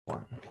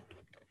One.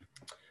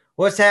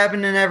 What's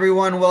happening,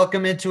 everyone?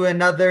 Welcome into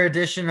another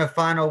edition of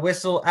Final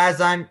Whistle.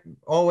 As I'm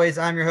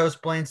your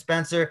host, Blaine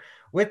Spencer.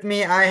 With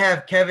me, I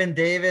have Kevin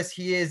Davis.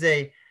 He is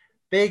a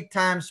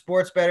big-time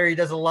sports bettor. He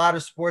does a lot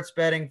of sports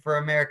betting for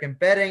American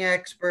Betting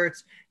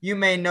Experts. You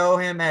may know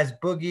him as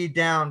Boogie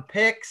Down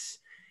Picks.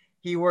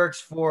 He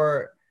works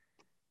for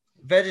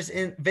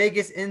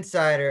Vegas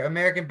Insider,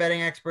 American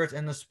Betting Experts,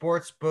 and the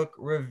Sportsbook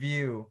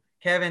Review.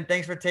 Kevin,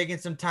 thanks for taking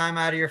some time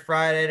out of your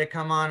Friday to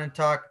come on and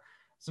talk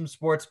some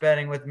sports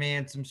betting with me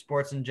and some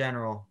sports in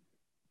general.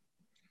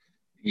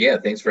 Yeah,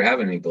 thanks for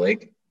having me,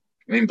 Blaine.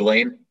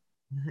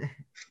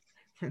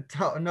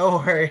 No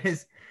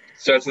worries.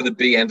 Starts with a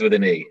B, ends with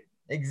an E.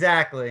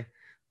 Exactly.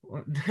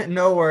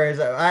 No worries.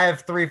 I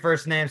have three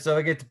first names, so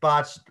it gets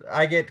botched.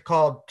 I get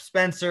called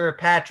Spencer,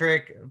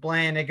 Patrick,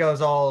 Blaine. It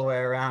goes all the way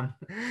around.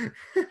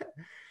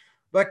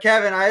 But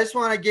Kevin, I just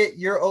want to get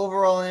your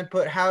overall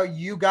input, how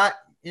you got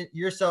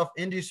yourself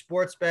into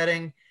sports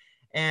betting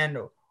and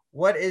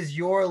what is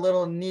your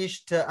little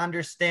niche to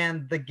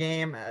understand the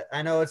game.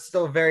 I know it's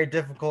still very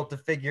difficult to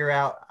figure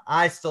out.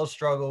 I still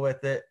struggle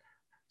with it.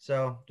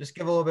 So just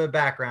give a little bit of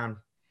background.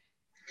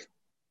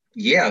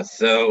 Yeah,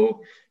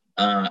 so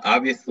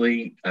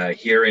obviously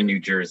here in New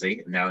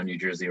Jersey, now a New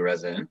Jersey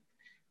resident,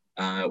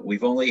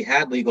 we've only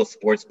had legal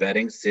sports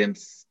betting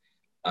since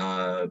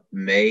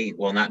May,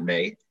 well, not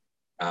May,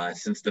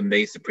 since the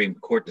May Supreme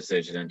Court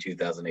decision in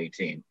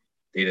 2018.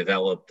 They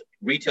developed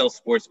retail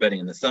sports betting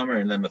in the summer,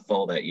 and then the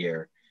fall that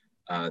year,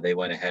 they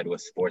went ahead with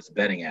sports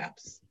betting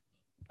apps.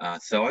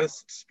 So I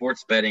was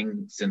sports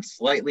betting since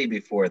slightly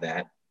before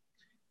that.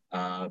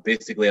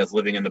 Basically, I was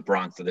living in the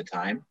Bronx at the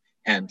time,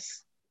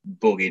 hence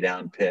Boogie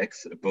Down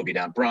Picks, Boogie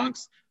Down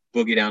Bronx,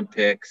 Boogie Down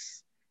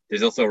Picks.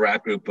 There's also a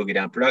rap group, Boogie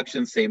Down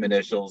Productions, same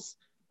initials.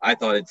 I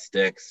thought it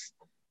sticks.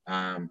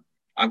 I'm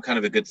kind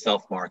of a good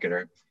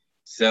self-marketer.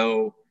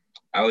 So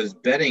I was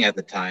betting at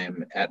the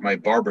time at my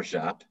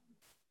barbershop.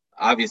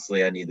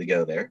 Obviously, I need to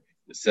go there.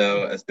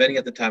 So I was betting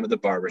at the time at the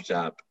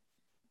barbershop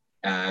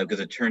because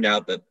it turned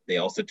out that they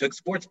also took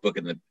sportsbook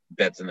in the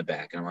bets in the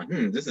back. And I'm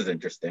like, this is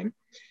interesting.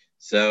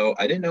 So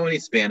I didn't know any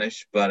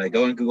Spanish, but I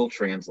go on Google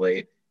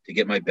Translate to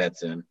get my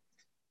bets in.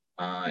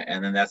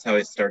 And then that's how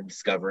I started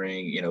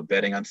discovering,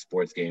 betting on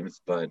sports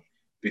games. But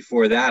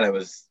before that, I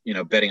was,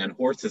 betting on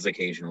horses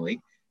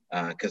occasionally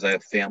because I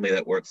have family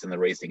that works in the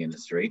racing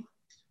industry.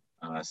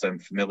 So I'm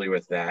familiar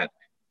with that.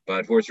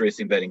 But horse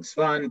racing betting's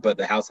fun, but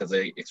the house has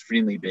a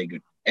extremely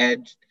big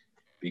edge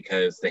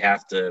because they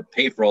have to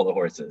pay for all the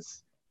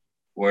horses.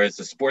 Whereas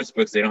the sports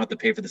books, they don't have to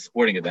pay for the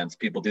sporting events.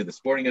 People do the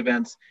sporting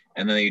events,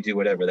 and then they do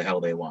whatever the hell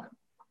they want.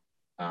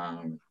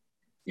 The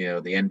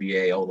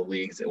NBA, all the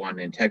leagues, they want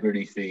an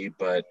integrity fee,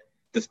 but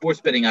the sports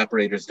betting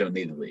operators don't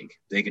need the league.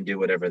 They can do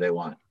whatever they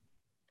want.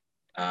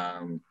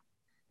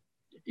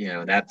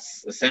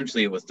 That's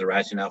essentially was the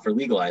rationale for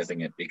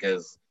legalizing it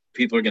because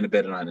people are going to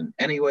bet on it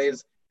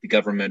anyways. The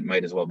government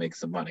might as well make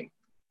some money.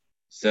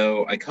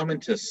 So I come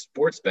into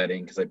sports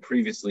betting because I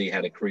previously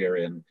had a career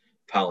in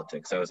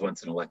politics. I was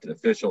once an elected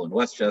official in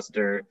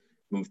Westchester,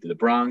 moved to the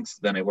Bronx,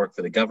 then I worked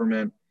for the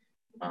government.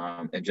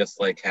 And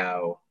just like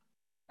how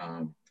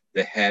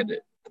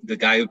the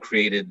guy who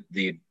created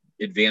the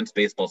advanced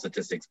baseball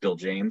statistics, Bill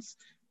James,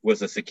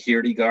 was a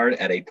security guard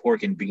at a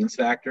pork and beans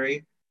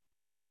factory.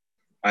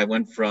 I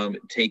went from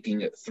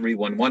taking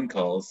 311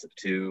 calls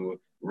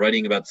to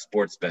writing about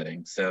sports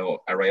betting.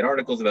 So I write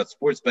articles about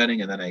sports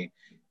betting and then I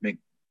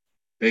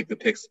make the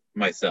picks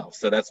myself.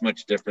 So that's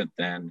much different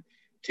than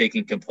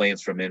taking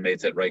complaints from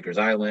inmates at Rikers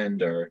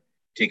Island or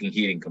taking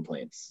heating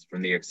complaints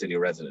from New York City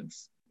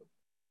residents.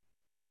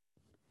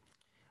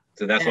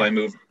 So that's why I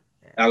moved.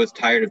 I was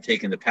tired of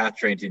taking the PATH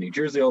train to New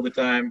Jersey all the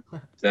time. So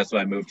that's why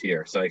I moved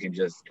here. So I can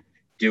just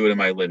do it in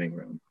my living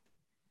room.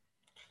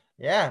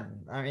 Yeah,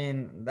 I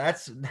mean,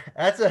 that's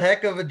a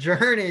heck of a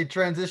journey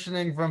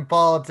transitioning from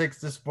politics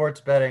to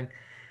sports betting.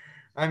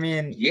 I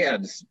mean, yeah,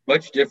 it's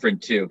much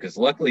different too, because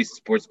luckily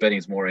sports betting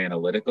is more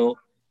analytical.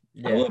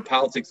 Yeah. Although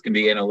politics can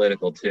be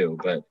analytical too,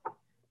 but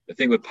the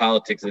thing with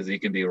politics is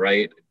you can be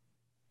right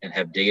and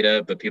have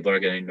data, but people are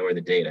going to ignore the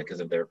data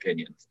because of their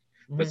opinions.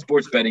 Mm-hmm. But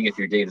sports betting, if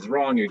your data is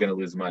wrong, you're going to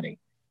lose money.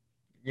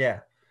 Yeah.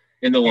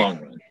 In the long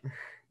run.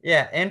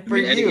 Yeah, and for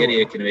any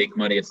idiot can make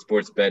money at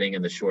sports betting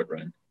in the short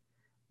run.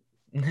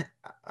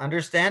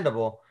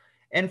 Understandable.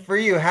 And for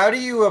you, how do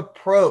you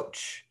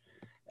approach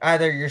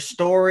either your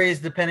stories,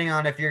 depending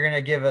on if you're going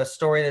to give a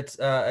story that's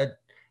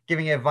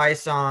giving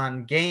advice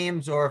on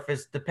games, or if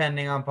it's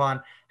depending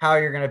upon how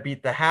you're going to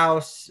beat the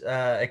house,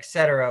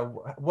 etc.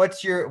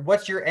 What's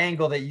your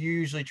angle that you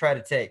usually try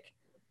to take?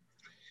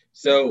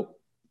 So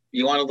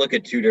you want to look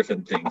at two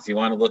different things. You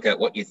want to look at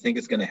what you think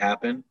is going to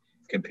happen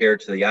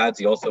compared to the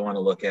odds. You also want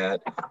to look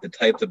at the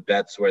types of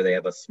bets where they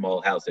have a small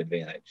house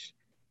advantage.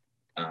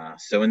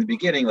 So in the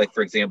beginning, like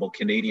for example,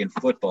 Canadian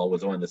football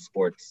was one of the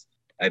sports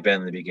I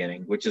bet in the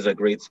beginning, which is a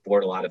great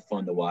sport, a lot of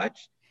fun to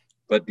watch.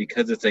 But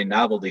because it's a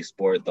novelty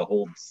sport, the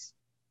holds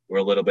were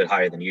a little bit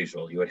higher than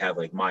usual. You would have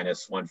like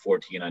minus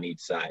 114 on each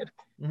side.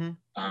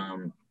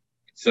 Mm-hmm.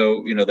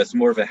 So, that's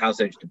more of a house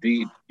edge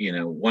debate.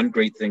 One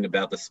great thing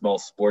about the small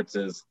sports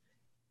is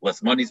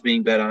less money's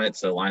being bet on it,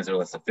 so lines are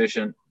less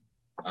efficient.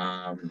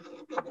 Um,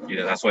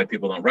 that's why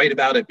people don't write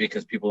about it,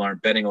 because people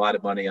aren't betting a lot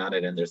of money on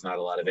it and there's not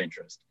a lot of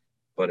interest.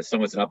 But if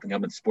someone's an up and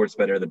coming sports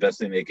bettor, the best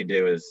thing they can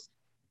do is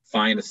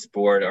find a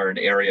sport or an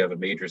area of a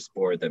major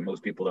sport that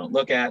most people don't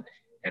look at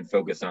and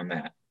focus on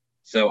that.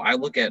 So I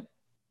look at,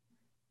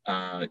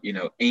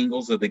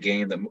 angles of the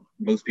game that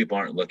most people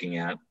aren't looking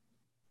at.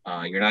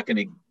 You're not going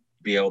to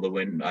be able to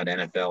win on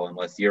NFL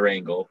unless you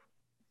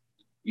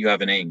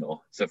have an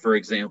angle. So, for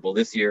example,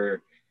 this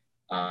year,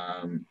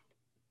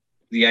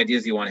 the idea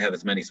is you want to have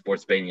as many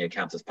sports betting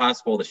accounts as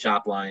possible. The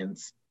shop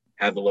lines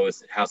have the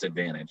lowest house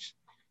advantage.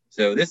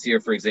 So this year,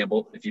 for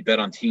example, if you bet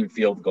on team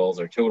field goals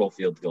or total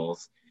field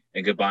goals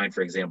and combine,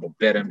 for example,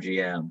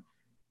 BetMGM,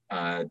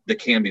 the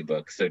Kambi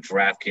book, so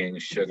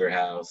DraftKings, Sugar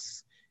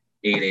House,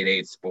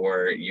 888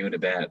 Sport,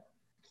 Unibet,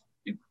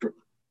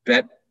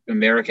 Bet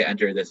America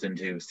entered this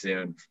into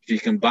soon. If you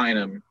combine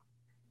them,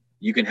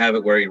 you can have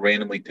it where you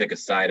randomly pick a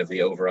side of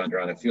the over-under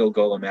on a field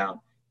goal amount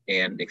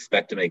and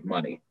expect to make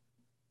money,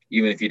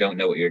 even if you don't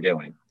know what you're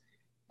doing.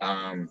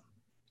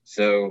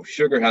 So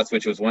Sugar House,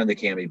 which was one of the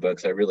Kambi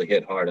books, I really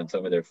hit hard on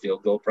some of their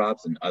field goal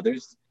props and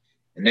others.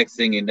 The next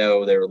thing you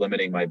know, they were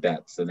limiting my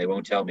bets, and they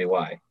won't tell me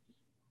why.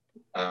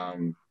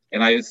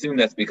 And I assume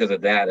that's because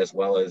of that, as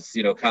well as,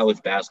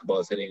 college basketball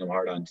is hitting them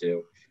hard on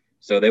too.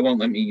 So they won't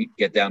let me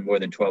get down more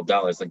than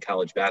 $12 in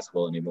college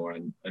basketball anymore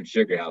on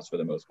Sugar House for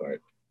the most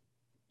part.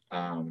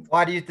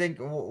 Why do you think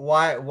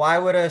why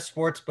would a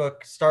sports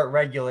book start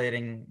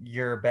regulating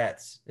your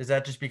bets? Is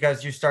that just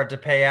because you start to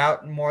pay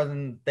out more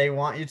than they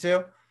want you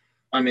to?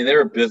 I mean,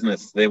 they're a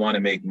business. They want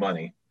to make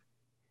money.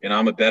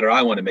 I'm a bettor.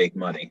 I want to make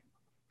money.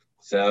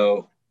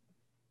 So,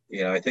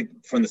 I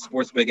think from the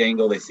sports book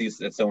angle, they see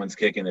that someone's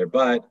kicking their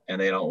butt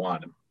and they don't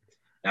want them.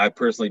 Now, I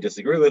personally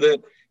disagree with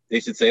it. They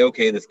should say,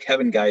 okay, this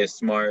Kevin guy is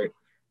smart.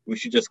 We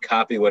should just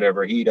copy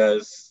whatever he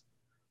does.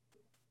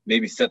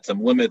 Maybe set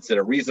some limits that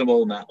are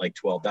reasonable, not like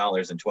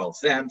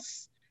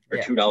 $12.12 or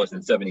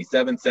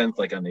 $2.77,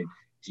 like on the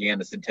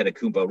Giannis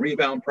Antetokounmpo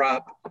rebound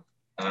prop,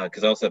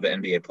 because I also have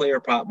an NBA player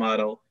prop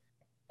model.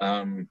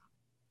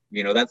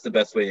 That's the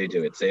best way to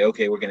do it. Say,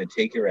 okay, we're going to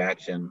take your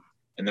action,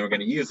 and then we're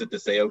going to use it to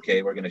say,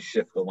 okay, we're going to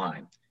shift the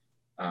line.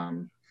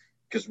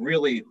 Because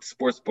really,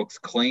 sports books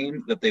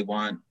claim that they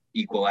want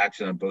equal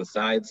action on both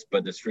sides,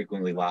 but it's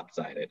frequently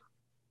lopsided.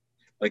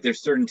 Like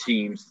there's certain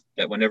teams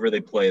that whenever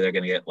they play, they're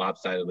going to get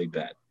lopsidedly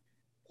bet.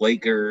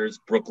 Lakers,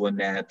 Brooklyn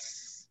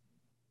Nets,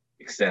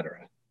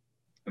 etc.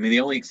 I mean, the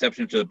only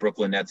exception to the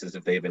Brooklyn Nets is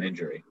if they have an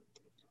injury.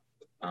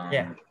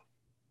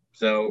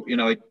 So,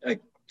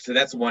 so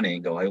that's one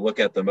angle. I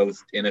look at the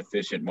most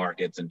inefficient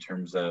markets in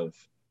terms of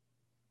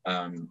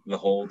the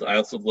hold. I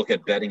also look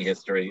at betting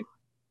history.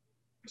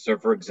 So,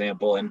 for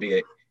example,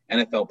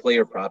 NFL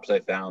player props,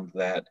 I found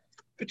that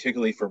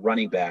particularly for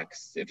running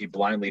backs, if you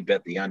blindly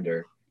bet the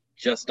under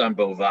just on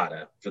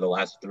Bovada for the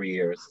last 3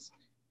 years,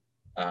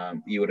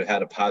 you would have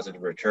had a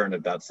positive return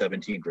of about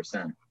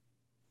 17%.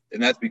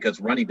 And that's because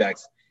running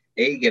backs,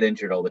 A, get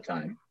injured all the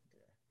time.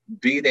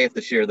 B, they have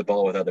to share the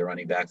ball with other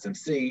running backs. And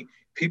C,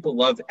 people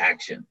love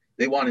action.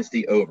 They want to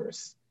see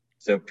overs.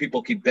 So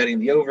people keep betting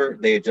the over,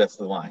 they adjust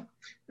the line.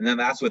 And then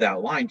that's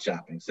without line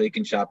shopping. So you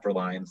can shop for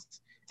lines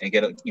and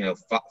get,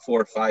 4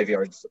 or 5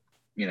 yards,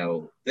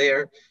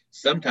 there.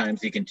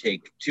 Sometimes you can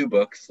take two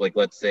books, like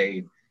let's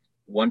say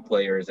one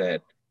player is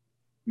at,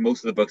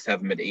 most of the books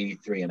have him at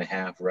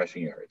 83.5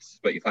 rushing yards.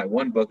 But you find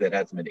one book that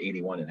has him at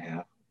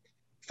 81.5.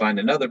 Find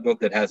another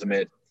book that has him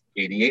at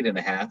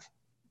 88.5.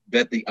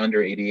 Bet the under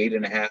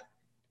 88.5.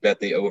 Bet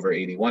the over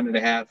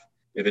 81.5.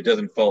 If it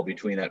doesn't fall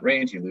between that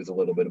range, you lose a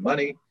little bit of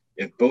money.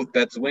 If both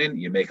bets win,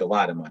 you make a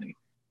lot of money.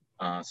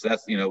 So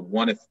that's,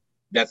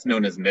 that's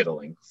known as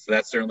middling. So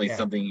that's certainly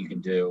something you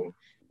can do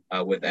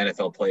with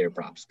NFL player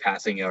props,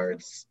 passing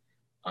yards.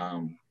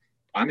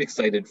 I'm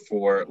excited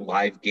for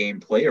live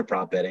game player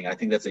prop betting. I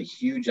think that's a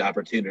huge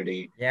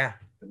opportunity to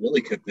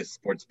really cook the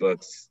sports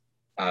books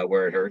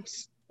where it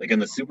hurts. Like in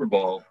the Super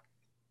Bowl,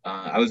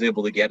 I was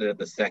able to get it at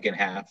the second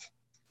half.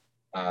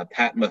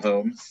 Pat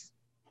Mahomes,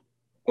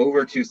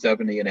 over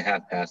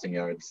 270.5 passing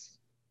yards,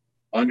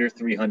 under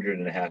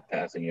 300.5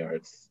 passing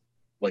yards,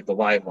 like the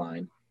live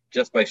line,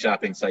 just by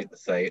shopping site to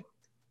site.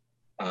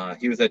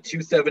 He was at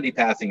 270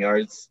 passing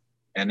yards,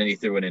 and then he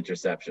threw an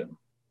interception.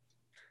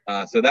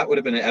 So that would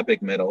have been an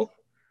epic middle.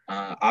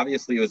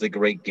 Obviously, it was a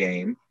great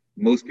game.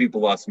 Most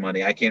people lost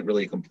money. I can't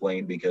really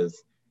complain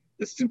because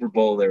the Super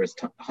Bowl, there was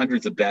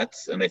hundreds of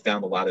bets, and they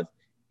found a lot of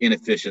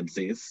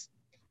inefficiencies.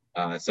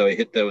 So I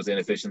hit those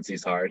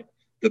inefficiencies hard.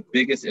 The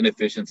biggest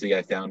inefficiency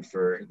I found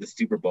for the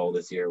Super Bowl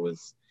this year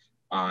was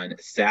on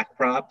sack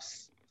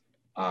props,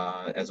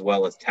 as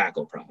well as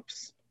tackle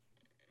props.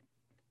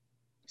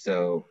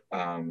 So,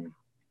 and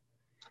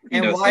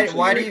why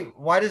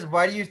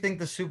do you think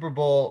the Super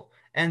Bowl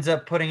ends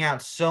up putting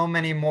out so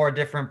many more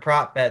different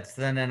prop bets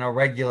than in a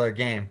regular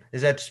game?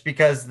 Is that just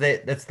because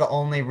that's the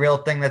only real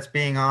thing that's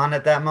being on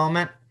at that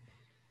moment?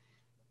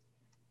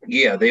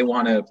 Yeah, they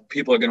want to.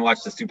 People are going to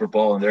watch the Super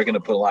Bowl and they're going to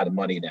put a lot of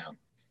money down.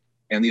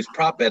 And these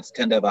prop bets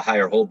tend to have a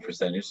higher hold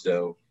percentage,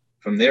 so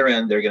from their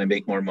end, they're going to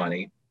make more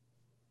money.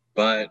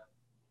 But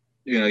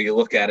you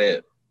look at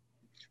it,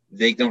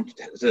 they don't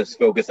just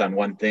focus on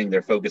one thing;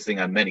 they're focusing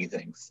on many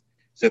things.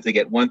 So if they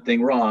get one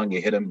thing wrong,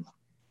 you hit them,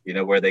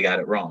 where they got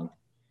it wrong.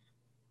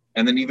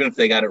 And then even if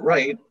they got it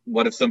right,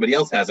 what if somebody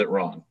else has it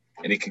wrong?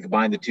 And you can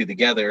combine the two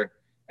together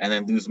and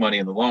then lose money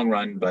in the long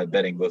run by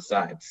betting both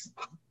sides.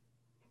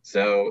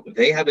 So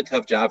they have a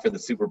tough job for the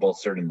Super Bowl,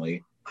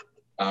 certainly.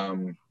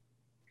 Um,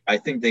 I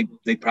think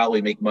they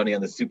probably make money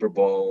on the Super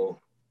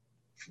Bowl.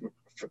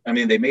 I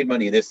mean, they made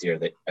money this year.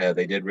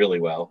 They did really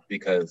well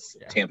because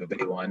Yeah. Tampa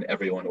Bay won.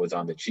 Everyone was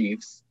on the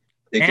Chiefs.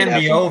 They did And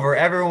have the some. over.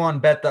 Everyone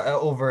bet the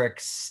over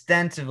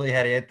extensively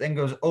heavy. I think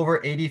it was over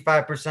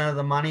 85% of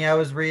the money I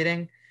was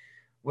reading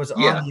was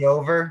on Yeah. the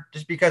over,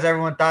 just because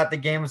everyone thought the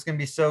game was going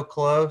to be so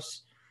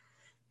close.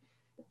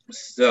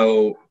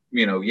 So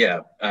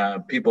yeah,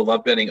 people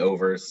love betting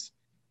overs.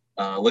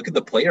 Look at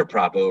the player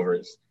prop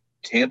overs.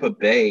 Tampa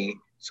Bay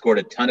scored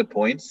a ton of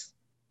points.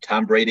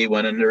 Tom Brady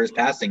went under his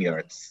passing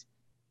yards.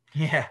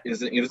 Yeah.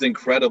 It was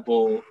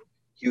incredible.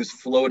 He was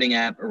floating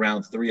at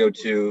around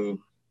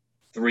 302,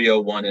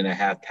 301 and a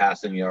half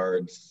passing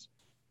yards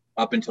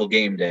up until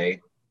game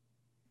day.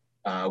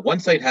 One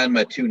site had him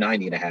at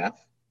 290 and a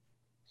half,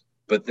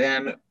 but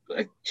then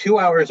 2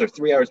 hours or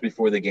 3 hours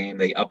before the game,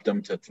 they upped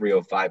him to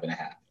 305 and a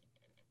half.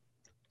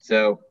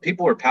 So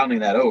people were pounding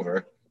that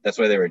over. That's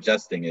why they were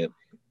adjusting it.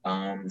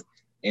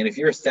 And if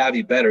you're a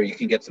savvy bettor, you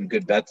can get some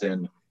good bets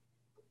in,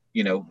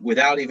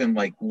 without even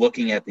like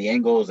looking at the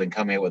angles and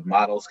coming up with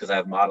models, because I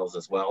have models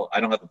as well. I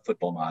don't have a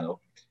football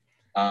model.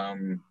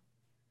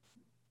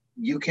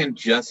 You can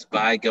just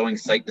by going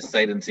site to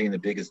site and seeing the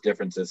biggest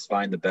differences,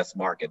 find the best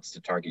markets to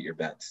target your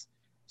bets.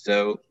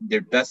 So the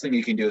best thing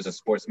you can do as a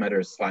sports bettor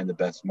is find the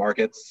best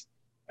markets.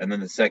 And then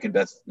the second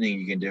best thing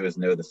you can do is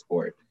know the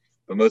sport.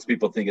 But most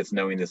people think it's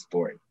knowing the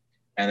sport.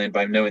 And then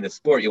by knowing the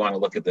sport, you want to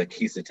look at the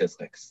key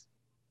statistics.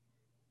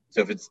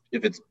 So if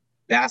it's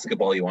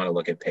basketball, you want to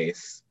look at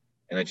pace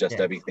and adjust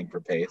Yeah. everything for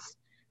pace.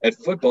 At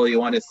football, you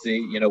want to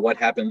see, what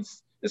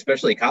happens,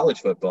 especially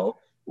college football,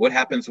 what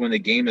happens when the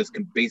game is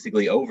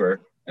basically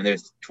over and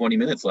there's 20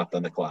 minutes left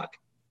on the clock.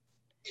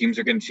 Teams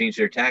are going to change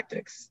their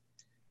tactics.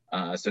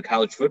 So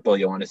college football,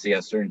 you want to see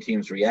how certain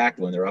teams react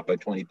when they're up by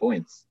 20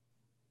 points.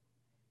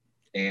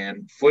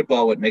 And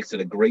football, what makes it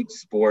a great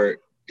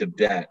sport to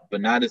bet,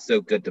 but not as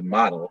so good to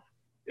model,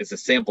 is the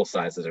sample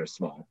sizes are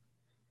small.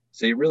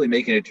 So you're really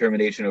making a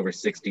determination over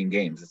 16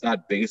 games. It's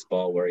not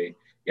baseball where you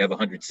have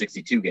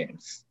 162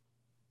 games.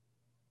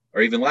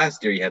 Or even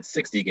last year you had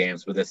 60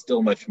 games, but that's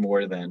still much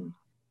more than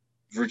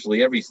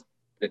virtually every,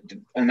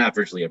 not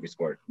virtually every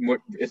sport.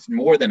 It's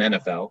more than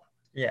NFL.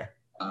 Yeah.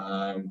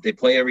 They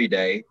play every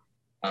day.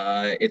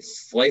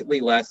 It's slightly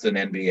less than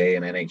NBA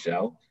and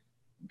NHL,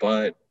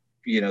 but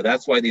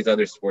that's why these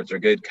other sports are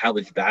good.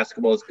 College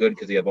basketball is good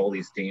because you have all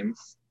these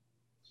teams,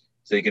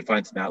 so you can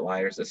find some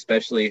outliers.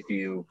 Especially if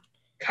you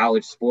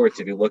college sports,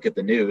 if you look at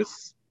the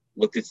news,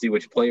 look to see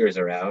which players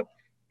are out,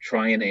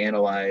 try and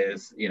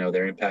analyze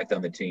their impact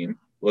on the team.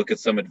 Look at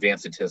some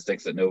advanced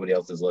statistics that nobody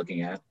else is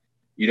looking at.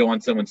 You don't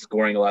want someone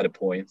scoring a lot of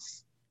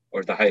points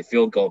or the high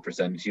field goal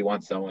percentage. You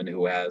want someone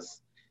who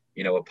has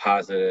a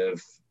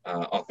positive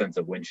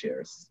offensive win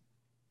shares.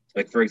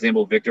 Like, for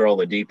example, Victor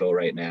Oladipo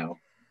right now,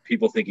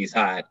 people think he's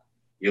hot.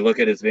 You look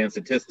at his advanced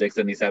statistics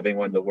and he's having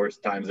one of the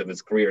worst times of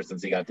his career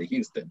since he got to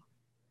Houston.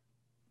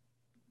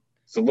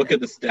 So look at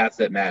the stats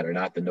that matter,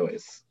 not the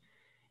noise.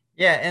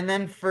 Yeah, and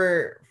then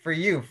for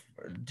you,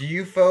 do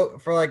you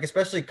vote for, like,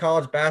 especially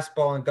college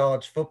basketball and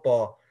college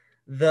football,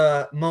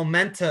 the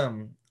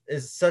momentum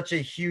is such a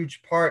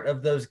huge part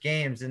of those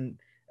games. And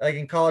like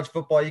in college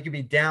football, you could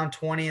be down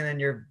 20 and then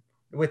you're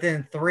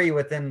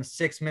within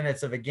 6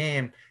 minutes of a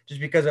game, just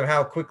because of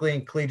how quickly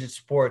in collegiate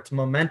sports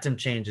momentum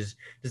changes.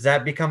 Does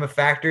that become a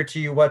factor to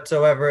you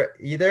whatsoever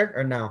either,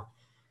 or no?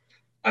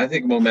 I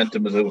think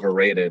momentum is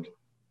overrated.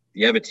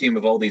 You have a team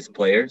of all these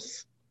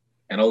players,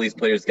 and all these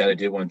players got to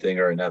do one thing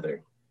or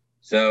another.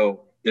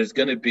 So there's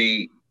going to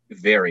be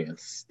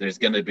variance. There's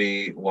going to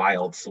be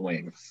wild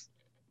swings.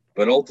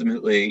 But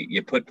ultimately,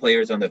 you put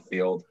players on the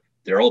field.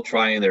 They're all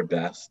trying their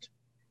best.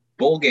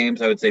 Bowl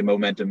games, I would say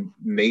momentum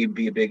may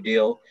be a big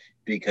deal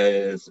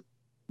because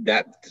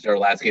that's our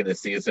last game of the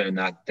season, and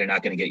they're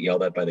not going to get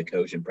yelled at by the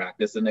coach in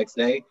practice the next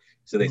day,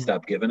 so they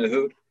stop giving a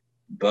hoot.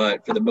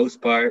 But for the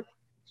most part,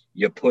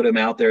 you put them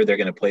out there, they're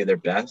going to play their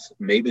best.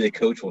 Maybe the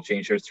coach will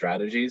change their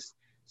strategies,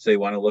 so you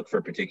want to look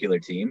for particular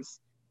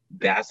teams.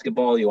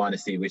 Basketball, you want to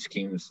see which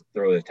teams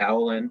throw the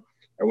towel in,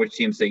 or which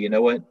teams say, you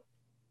know what,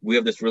 we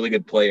have this really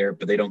good player,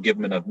 but they don't give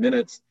him enough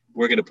minutes.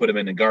 We're going to put him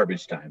in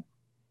garbage time.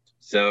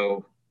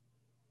 So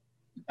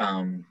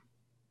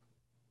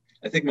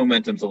I think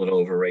momentum's a little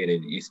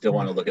overrated. You still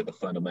want to look at the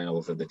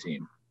fundamentals of the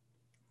team.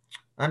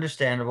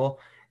 Understandable.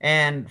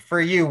 And for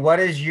you,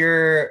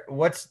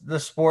 what's the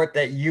sport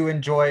that you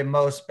enjoy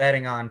most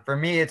betting on? For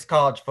me, it's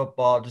college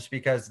football, just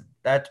because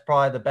that's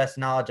probably the best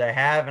knowledge I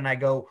have, and I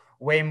go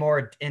way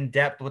more in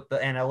depth with the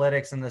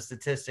analytics and the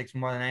statistics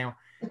more than anyone.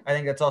 I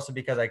think that's also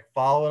because I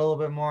follow it a little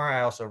bit more.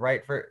 I also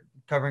write for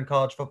covering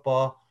college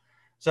football.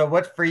 So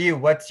what's for you?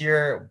 What's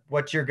your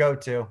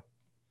go-to?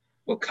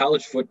 Well,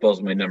 college football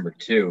is my number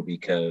two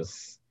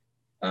because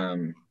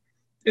um,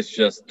 it's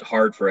just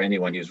hard for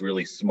anyone who's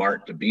really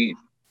smart to beat.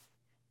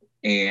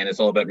 And it's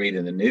all about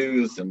reading the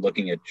news and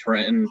looking at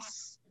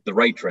trends, the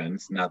right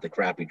trends, not the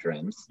crappy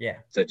trends. Yeah.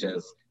 Such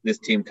as this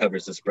team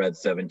covers the spread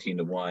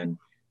 17-1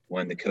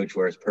 when the coach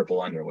wears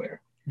purple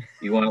underwear.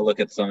 You want to look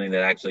at something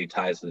that actually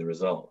ties to the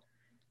result.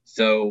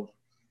 So,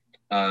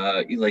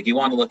 you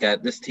want to look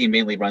at this team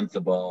mainly runs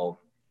the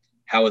ball.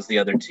 How is the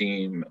other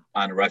team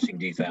on rushing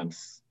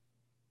defense?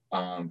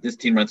 This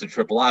team runs a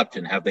triple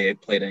option. Have they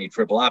played any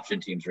triple option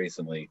teams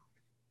recently?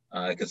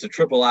 Because the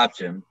triple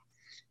option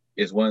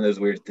is one of those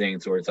weird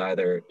things where it's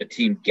either a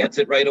team gets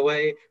it right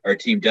away or a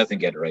team doesn't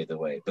get it right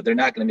away, but they're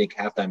not going to make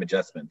halftime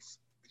adjustments.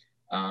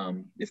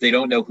 If they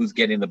don't know who's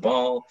getting the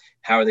ball,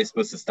 how are they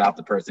supposed to stop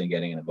the person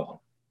getting the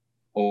ball?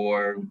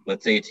 Or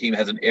let's say a team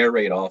has an air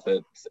raid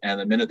offense, and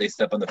the minute they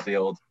step on the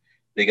field,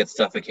 they get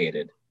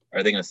suffocated.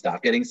 Are they going to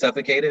stop getting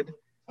suffocated?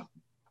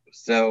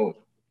 So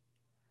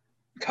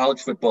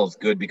college football is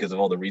good because of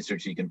all the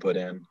research you can put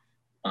in.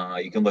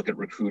 You can look at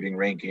recruiting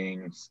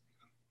rankings.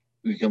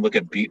 You can look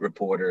at beat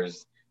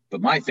reporters. But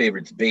my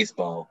favorite's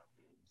baseball.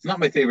 It's not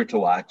my favorite to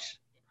watch.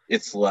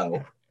 It's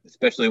slow,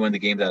 especially when the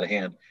game's out of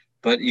hand.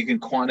 But you can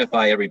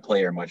quantify every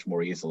player much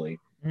more easily.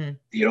 Mm-hmm.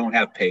 You don't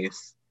have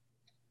pace.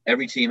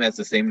 Every team has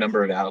the same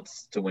number of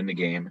outs to win the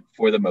game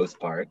for the most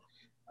part.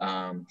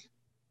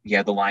 You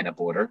have the lineup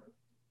order.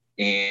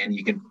 And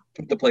you can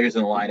put the players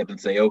in the lineup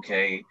and say,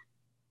 okay,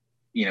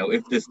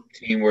 if this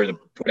team were to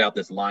put out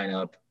this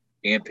lineup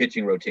and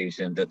pitching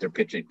rotation that they're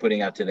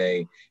putting out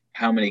today,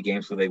 how many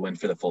games will they win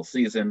for the full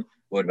season?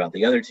 What about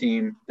the other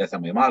team? That's how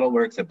my model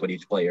works. I put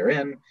each player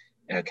in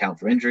and account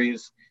for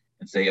injuries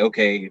and say,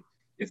 okay,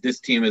 if this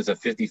team is a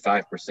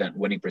 55%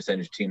 winning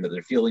percentage team that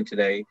they're fielding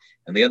today,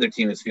 and the other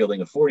team is fielding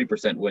a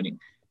 40% winning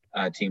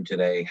team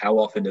today, how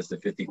often does the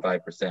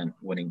 55%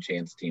 winning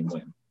chance team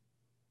win?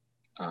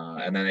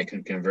 And then I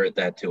can convert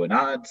that to an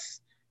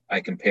odds.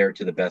 I compare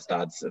to the best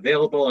odds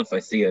available. And if I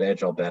see an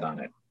edge, I'll bet on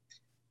it.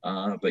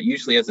 But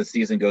usually as the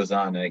season goes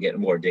on and I get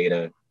more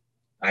data,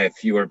 I have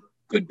fewer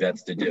good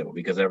bets to do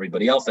because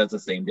everybody else has the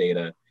same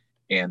data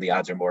and the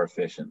odds are more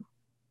efficient.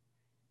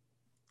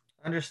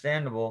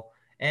 Understandable.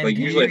 And but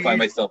usually I find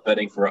myself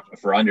betting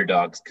for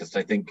underdogs because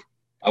I think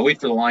I'll wait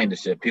for the line to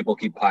shift. People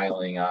keep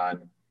piling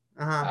on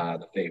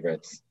the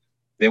favorites.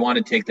 They want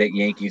to take that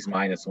Yankees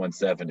minus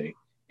 170.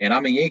 And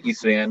I'm a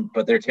Yankees fan,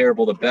 but they're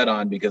terrible to bet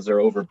on because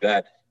they're over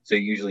bet. So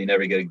you usually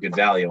never get a good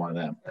value on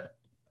them.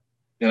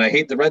 And I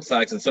hate the Red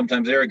Sox, and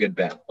sometimes they're a good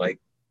bet. Like,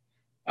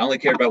 I only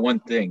care about one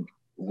thing,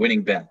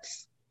 winning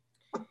bets.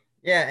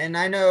 Yeah, and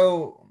I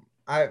know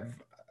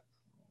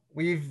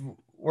we've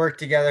worked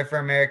together for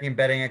American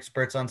Betting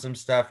Experts on some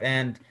stuff.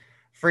 And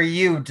for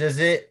you,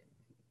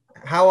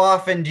 how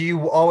often do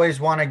you always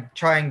want to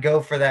try and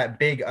go for that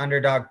big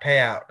underdog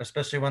payout,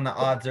 especially when the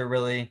odds are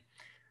really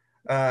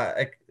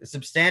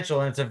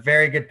substantial and it's a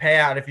very good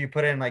payout if you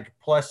put in like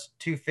plus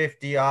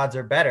 250 odds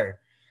or better?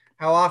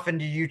 How often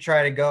do you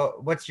try to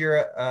go? What's your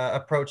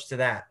approach to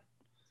that?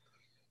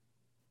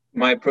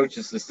 My approach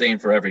is the same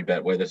for every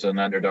bet, whether it's an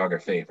underdog or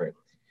favorite.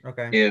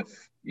 Okay.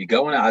 If you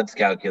go in an odds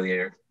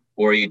calculator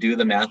or you do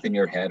the math in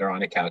your head or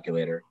on a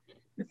calculator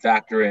and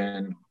factor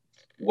in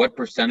what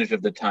percentage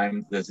of the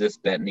time does this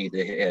bet need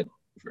to hit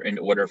in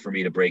order for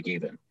me to break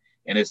even?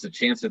 And is the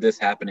chance of this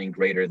happening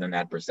greater than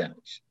that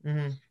percentage?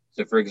 Mm-hmm.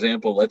 So, for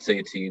example, let's say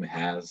a team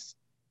has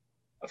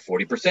a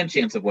 40%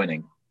 chance of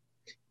winning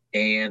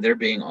and they're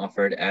being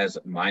offered as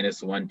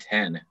minus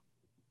 110,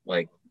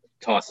 like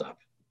toss up.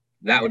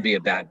 That would be a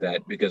bad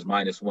bet because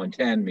minus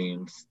 110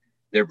 means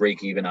their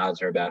break-even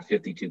odds are about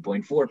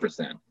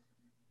 52.4%.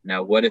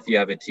 Now, what if you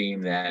have a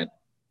team that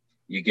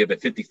you give a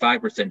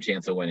 55%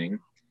 chance of winning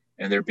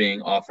and they're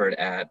being offered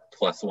at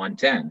plus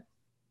 110?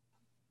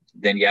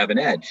 Then you have an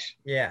edge.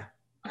 Yeah.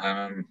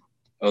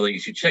 Although you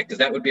should check because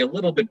that would be a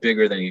little bit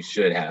bigger than you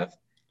should have.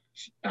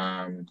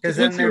 Because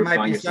then there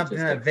might be something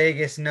that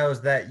Vegas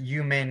knows that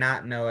you may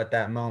not know at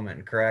that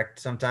moment, correct?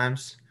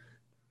 Sometimes.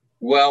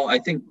 Well, I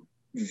think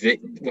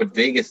what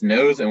Vegas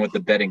knows and what the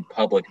betting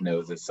public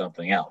knows is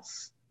something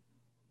else.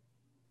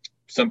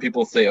 Some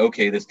people say,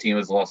 okay, this team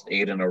has lost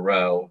 8 in a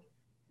row,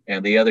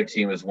 and the other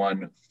team has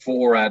won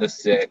 4 out of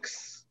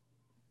 6.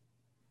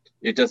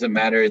 It doesn't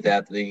matter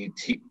that the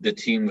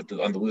team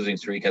on the losing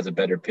streak has a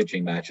better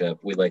pitching matchup.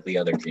 We like the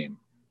other team.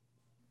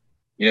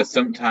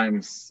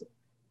 Sometimes,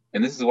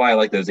 and this is why I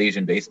like those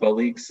Asian baseball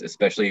leagues,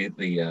 especially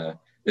the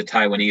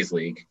Taiwanese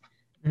league,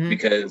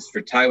 because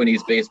for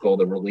Taiwanese baseball,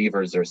 the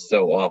relievers are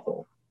so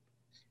awful.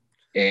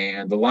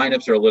 And the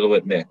lineups are a little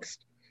bit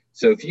mixed.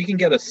 So if you can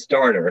get a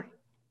starter,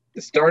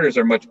 the starters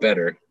are much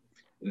better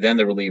than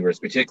the relievers,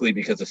 particularly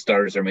because the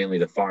starters are mainly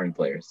the foreign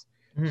players.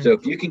 Mm-hmm. So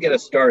if you can get a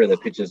starter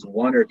that pitches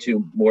 1 or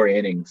 2 more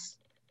innings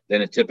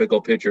than a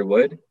typical pitcher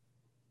would,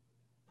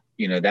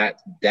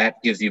 that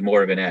gives you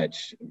more of an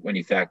edge when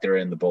you factor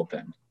in the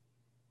bullpen.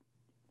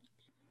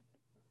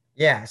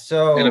 Yeah.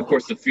 And of So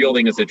course, the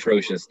fielding is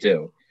atrocious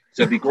too.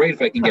 So it'd be great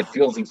if I can get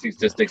fielding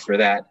statistics for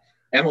that.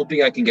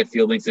 MLB, I can get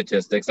fielding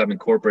statistics. I'm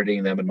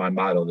incorporating them in my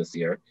model this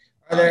year,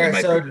 are in there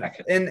my so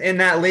projection. in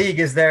that league,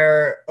 is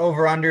there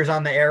over unders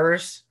on the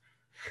errors?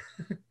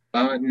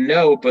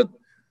 No, but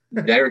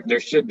there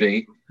should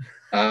be.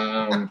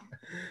 Um,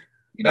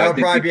 That I would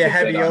think probably be people a would bet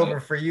heavy on it. over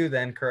for you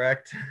then,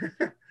 correct?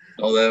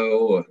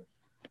 Although,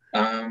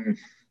 um,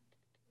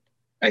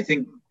 I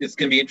think it's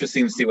going to be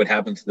interesting to see what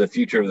happens to the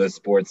future of those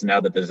sports now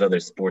that there's other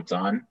sports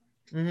on.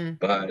 Hmm.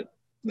 But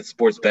the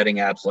sports betting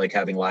apps like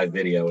having live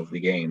video of the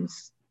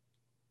games.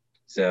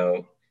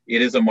 So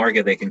it is a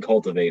market they can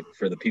cultivate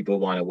for the people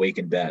who want to wake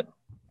and bet.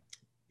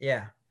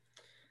 Yeah.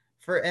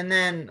 And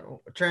then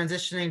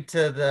transitioning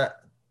to the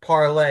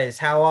parlays,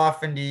 how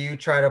often do you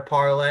try to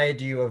parlay?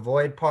 Do you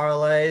avoid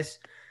parlays?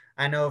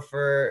 I know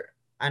for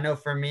I know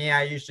for me,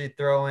 I usually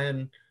throw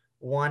in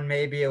one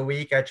maybe a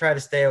week. I try to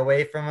stay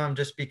away from them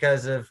just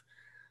because of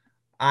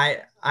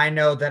I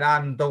know that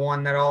I'm the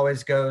one that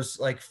always goes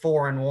like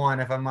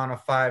 4-1 if I'm on a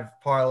five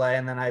parlay,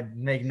 and then I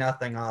make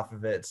nothing off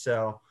of it.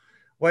 So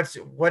what's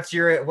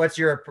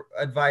your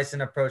advice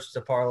and approach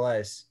to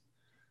parlays?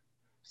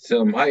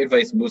 So my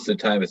advice most of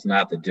the time is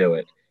not to do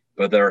it,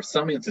 but there are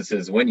some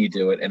instances when you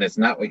do it and it's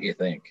not what you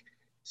think.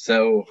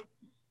 So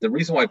the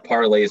reason why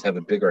parlays have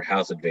a bigger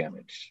house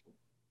advantage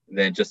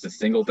than just a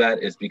single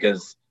bet is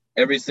because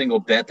every single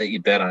bet that you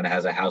bet on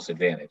has a house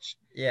advantage.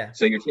 Yeah.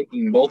 So you're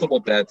taking multiple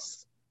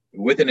bets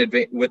with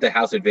the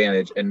house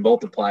advantage and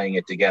multiplying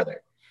it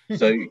together.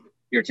 So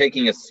you're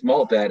taking a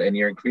small bet and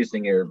you're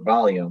increasing your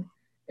volume,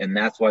 and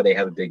that's why they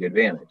have a big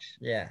advantage.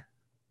 Yeah.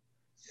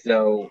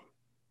 So,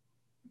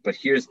 but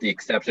here's the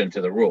exception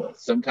to the rule.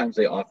 Sometimes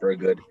they offer a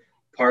good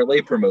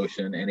parlay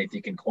promotion, and if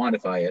you can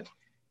quantify it,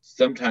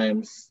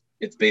 sometimes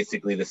it's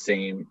basically the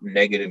same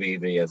negative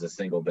EV as a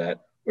single bet,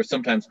 or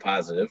sometimes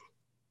positive.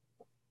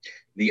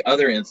 The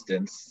other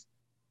instance,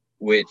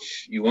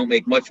 which you won't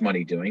make much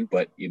money doing,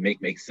 but you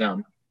make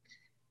some,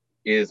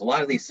 is a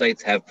lot of these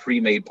sites have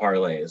pre-made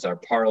parlays, or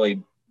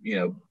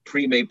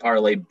pre-made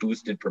parlay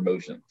boosted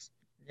promotions.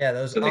 Yeah,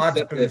 those So they odds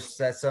set boosts this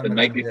that the some of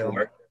night them do.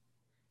 before,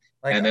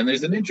 Like, and then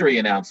there's an injury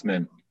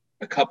announcement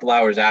a couple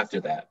hours after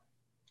that.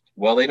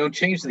 Well, they don't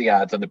change the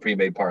odds on the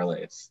pre-made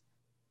parlays.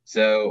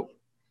 So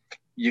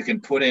you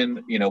can put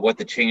in, what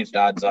the changed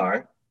odds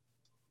are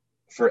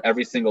for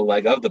every single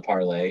leg of the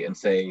parlay and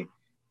say,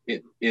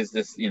 is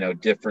this,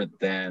 different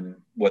than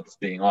what's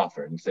being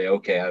offered? And say,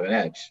 okay, I have an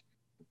edge.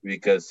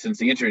 Because since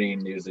the injury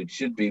news, it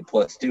should be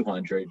plus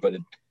 200, but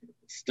it's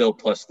still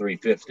plus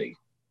 350.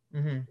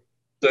 mm-hmm.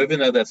 So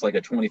even though that's like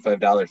a $25,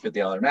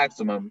 $50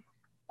 maximum,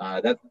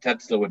 that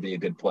still would be a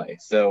good play.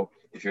 So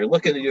if you're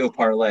looking to do a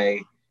parlay,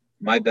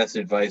 my best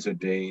advice would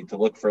be to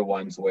look for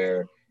ones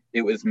where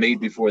it was made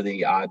before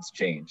the odds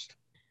changed.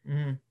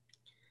 Mm-hmm.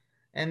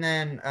 And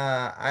then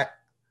I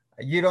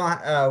you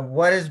don't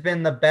what has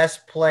been the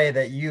best play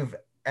that you've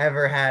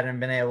ever had and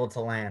been able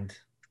to land?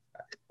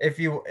 If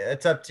you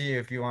It's up to you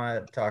if you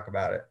want to talk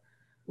about it.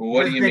 What What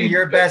do has you been mean?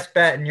 your best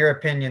bet in your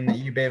opinion that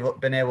you've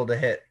been able to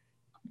hit?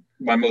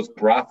 My most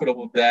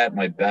profitable bet,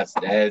 my best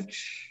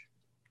edge.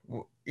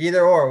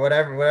 Either or,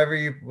 whatever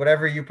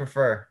you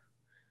prefer.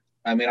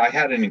 I mean, I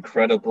had an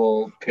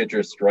incredible pitcher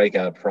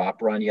strikeout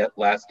prop run yet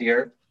last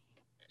year,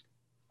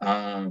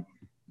 um,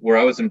 where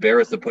I was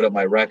embarrassed to put up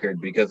my record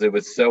because it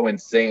was so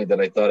insane that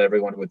I thought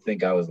everyone would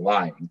think I was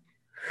lying.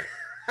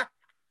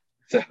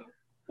 So,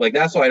 like,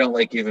 that's why I don't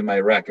like giving my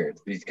record,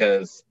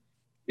 because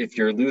if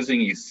you're losing,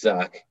 you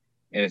suck,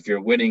 and if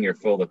you're winning, you're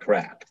full of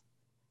crap.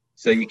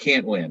 So you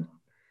can't win.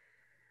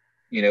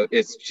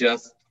 It's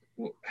just,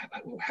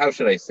 how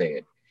should I say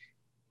it?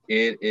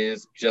 It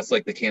is just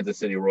like the Kansas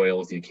City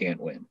Royals. You can't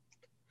win.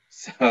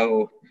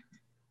 So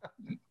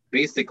Good way of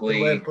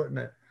basically, putting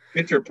it.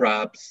 pitcher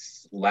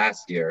props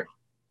last year.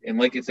 And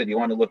like I said, you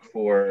want to look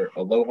for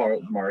a low hard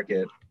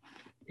market.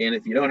 And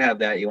if you don't have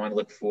that, you want to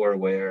look for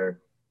where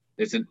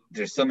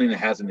there's something that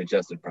hasn't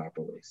adjusted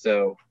properly.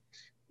 So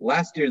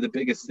last year, the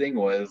biggest thing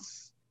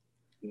was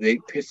the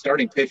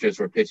starting pitchers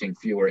were pitching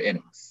fewer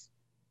innings.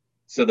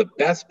 So the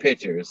best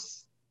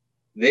pitchers,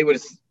 they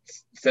would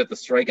set the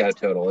strikeout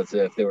total as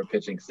if they were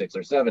pitching 6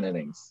 or 7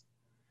 innings,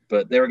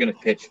 but they were going to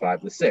pitch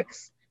 5 to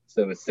 6.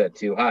 So it was set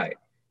too high.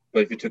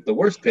 But if you took the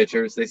worst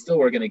pitchers, they still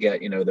were going to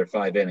get, their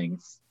 5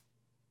 innings.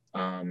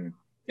 And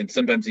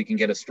sometimes you can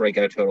get a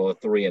strikeout total of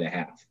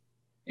 3.5,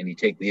 and you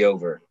take the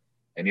over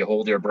and you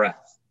hold your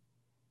breath.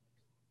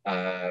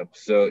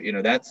 So,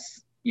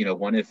 that's,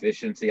 one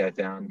efficiency I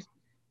found.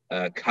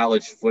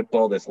 College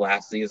football this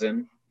last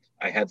season,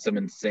 I had some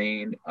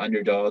insane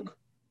underdog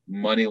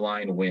money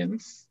line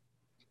wins,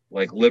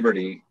 like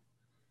Liberty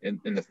in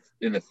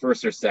the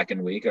first or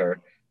second week,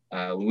 or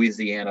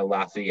Louisiana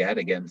Lafayette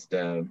against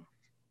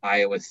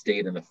Iowa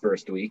State in the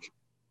first week,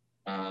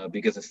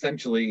 because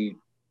essentially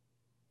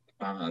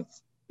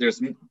there's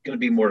going to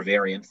be more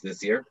variance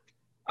this year.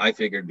 I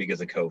figured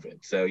because of COVID.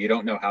 So you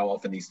don't know how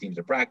often these teams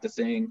are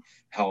practicing,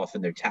 how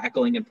often they're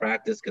tackling in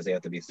practice because they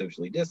have to be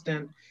socially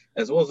distant,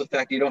 as well as the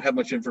fact you don't have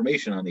much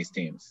information on these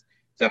teams.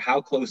 So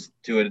how close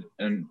to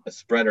a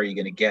spread are you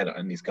going to get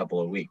on these couple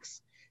of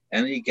weeks?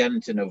 And then you get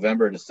into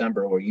November,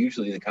 December, where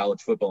usually the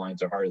college football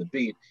lines are harder to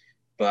beat,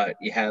 but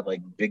you had like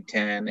Big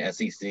Ten,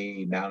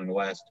 SEC, Mountain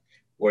West,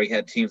 where you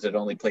had teams that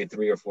only played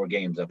 3 or 4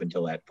 games up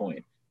until that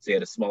point. So you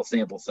had a small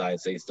sample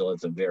size, so you still had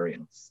some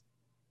variance.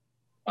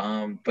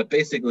 But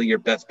basically, your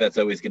best bet's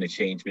always going to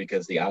change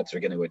because the odds are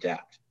going to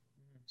adapt.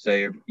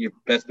 So your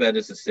best bet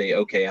is to say,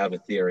 okay, I have a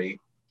theory,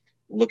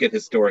 look at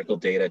historical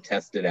data,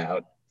 test it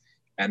out.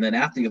 And then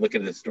after you look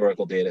at the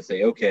historical data,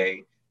 say,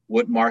 okay,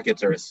 what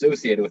markets are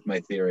associated with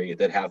my theory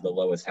that have the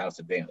lowest house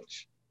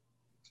advantage?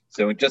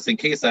 So just in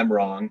case I'm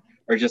wrong,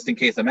 or just in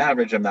case I'm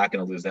average, I'm not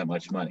going to lose that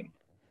much money.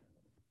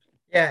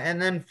 Yeah,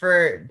 and then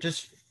for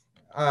just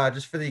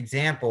for the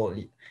example,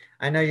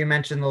 I know you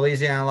mentioned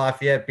Louisiana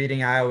Lafayette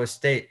beating Iowa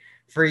State.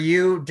 For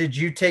you, did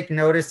you take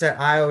notice that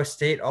Iowa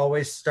State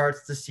always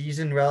starts the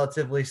season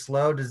relatively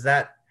slow? Does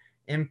that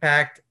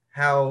impact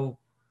how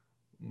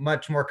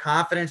much more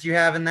confidence you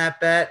have in that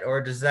bet,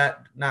 or does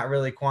that not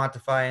really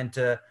quantify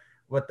into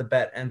what the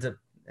bet ends up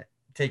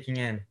taking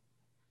in?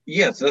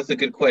 Yes, that's a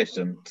good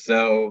question.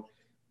 So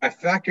I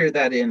factor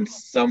that in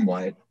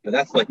somewhat, but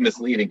that's like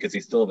misleading because you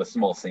still have a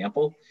small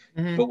sample.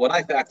 Mm-hmm. But what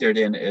I factored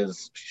in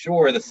is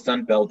sure, the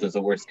Sun Belt is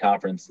a worse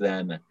conference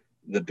than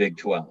the Big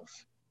 12.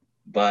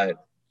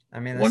 But I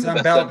mean, the one of the Sun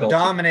best Sun Belt Belt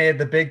teams, dominated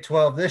the Big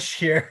 12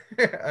 this year,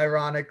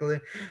 ironically.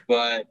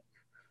 but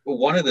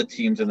one of the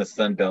teams in the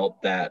Sun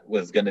Belt that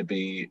was going to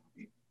be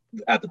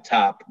at the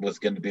top was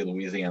going to be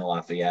Louisiana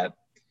Lafayette.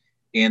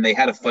 And they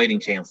had a fighting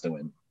chance to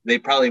win. They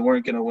probably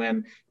weren't going to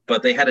win,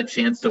 but they had a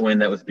chance to win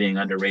that was being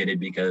underrated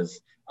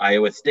because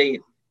Iowa State,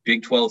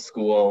 Big 12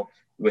 school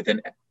with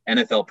an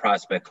NFL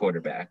prospect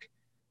quarterback.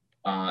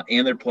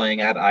 And they're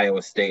playing at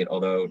Iowa State,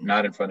 although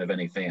not in front of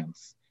any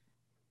fans.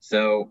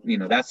 So,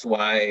 that's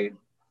why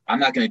I'm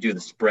not going to do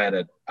the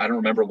spread I don't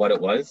remember what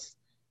it was,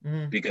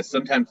 because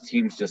sometimes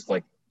teams just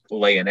like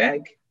lay an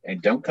egg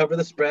and don't cover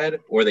the spread,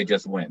 or they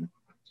just win.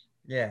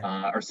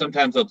 Yeah. Or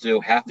sometimes they'll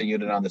do half a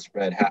unit on the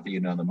spread, half a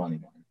unit on the money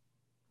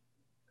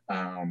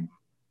line.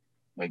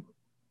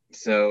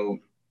 So,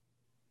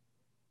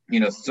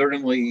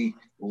 certainly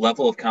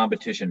level of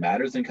competition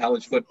matters in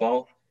college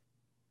football,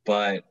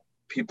 but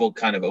people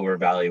kind of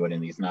overvalue it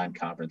in these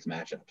non-conference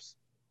matchups.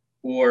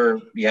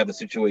 Or you have a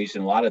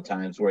situation a lot of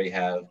times where you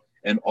have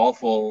an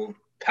awful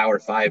Power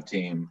 5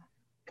 team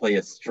play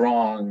a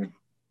strong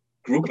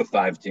Group of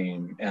 5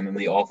 team, and then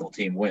the awful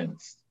team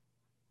wins.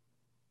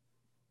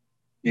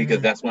 Because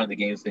that's one of the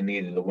games they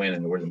needed to win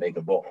in order to make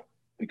a bowl.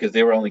 Because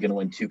they were only going to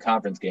win 2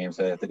 conference games,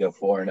 so they have to go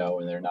 4-0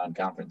 in their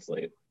non-conference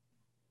league.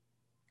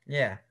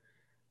 Yeah.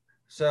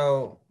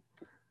 So,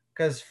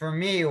 because for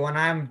me, when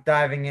I'm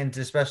diving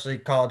into especially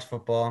college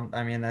football,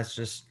 I mean, that's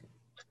just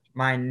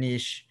my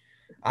niche.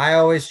 I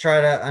always try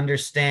to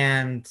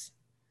understand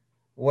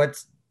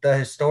what's the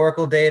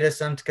historical data.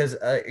 Some because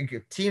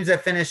teams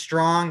that finish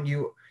strong,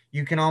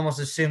 you can almost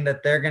assume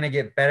that they're going to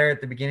get better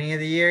at the beginning of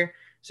the year.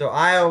 So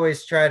I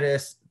always try to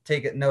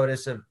take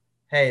notice of,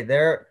 hey,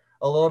 they're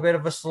a little bit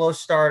of a slow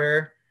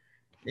starter.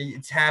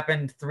 It's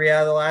happened 3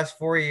 out of the last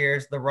 4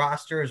 years. The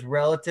roster is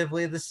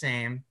relatively the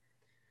same.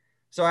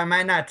 So I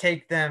might not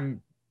take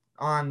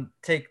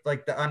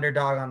like the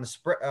underdog on the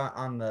spread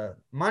on the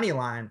money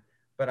line,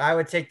 but I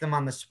would take them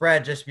on the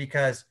spread just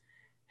because,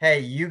 hey,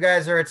 you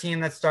guys are a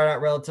team that start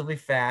out relatively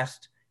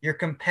fast. You're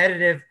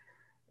competitive.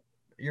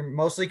 You're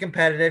mostly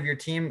competitive. Your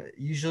team,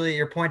 usually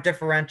your point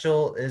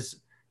differential is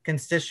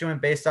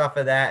constituent based off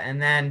of that. And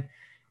then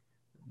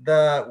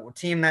the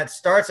team that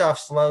starts off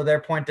slow, their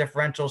point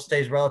differential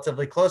stays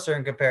relatively closer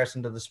in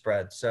comparison to the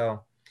spread.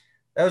 So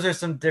those are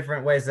some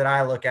different ways that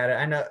I look at it.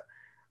 I know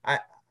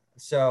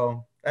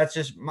so that's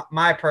just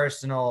my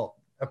personal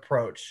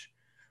approach.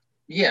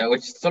 Yeah,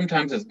 which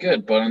sometimes is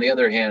good, but on the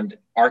other hand,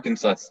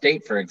 Arkansas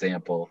State, for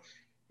example,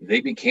 they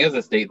beat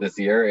Kansas State this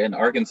year, and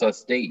Arkansas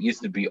State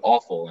used to be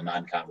awful in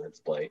non-conference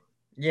play.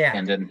 Yeah.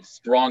 And then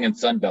strong in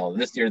Sun Belt.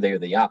 This year they were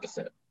the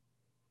opposite.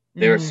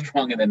 They were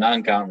strong in the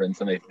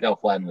non-conference and they fell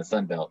flat in the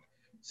Sun Belt.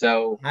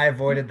 So I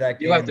avoided that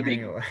game. You have to be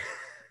anyway.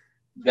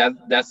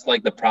 That's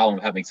like the problem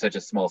of having such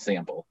a small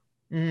sample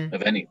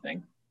of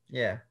anything.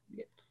 Yeah.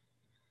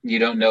 You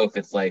don't know if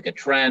it's like a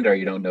trend or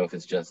you don't know if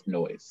it's just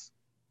noise.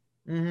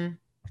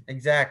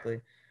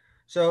 Exactly.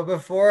 So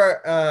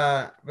before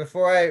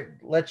I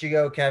let you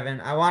go,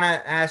 Kevin, I want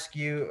to ask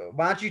you,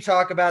 why don't you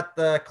talk about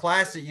the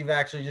class that you've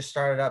actually just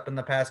started up in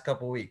the past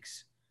couple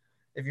weeks?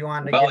 If you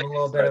wanted to give a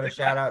little bit of a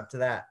shout out to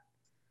that.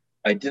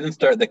 I didn't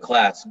start the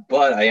class,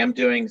 but I am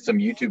doing some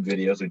YouTube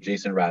videos with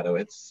Jason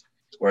Radowitz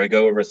where I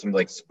go over some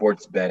like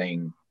sports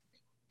betting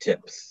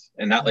tips,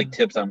 and not like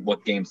tips on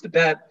what games to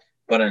bet,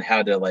 but on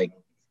how to like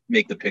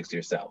make the picks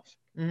yourself,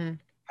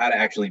 how to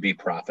actually be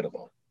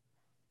profitable.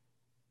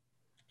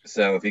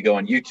 So if you go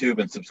on YouTube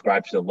and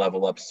subscribe to the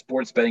Level Up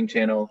Sports Betting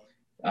channel,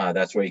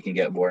 that's where you can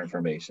get more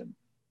information.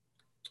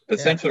 But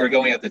essentially, we're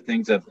going at the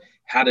things of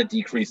how to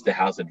decrease the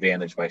house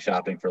advantage by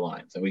shopping for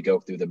lines, and we go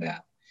through the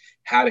math.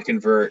 How to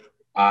convert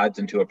odds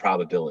into a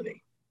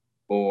probability,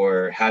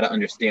 or how to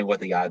understand what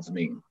the odds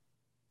mean.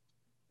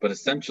 But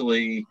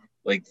essentially,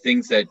 like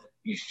things that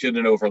you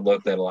shouldn't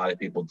overlook that a lot of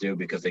people do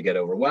because they get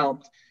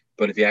overwhelmed.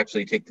 But if you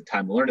actually take the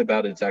time to learn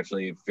about it, it's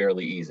actually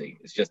fairly easy.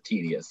 It's just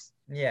tedious.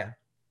 Yeah.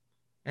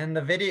 And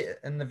the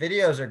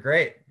videos are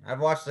great.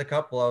 I've watched a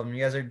couple of them.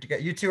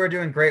 You two are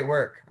doing great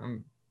work.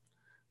 I'm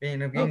Oh, being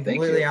thank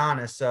completely you.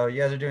 honest. So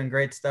you guys are doing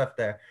great stuff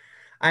there.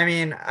 I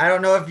mean, I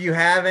don't know if you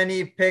have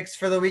any picks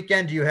for the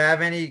weekend. Do you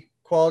have any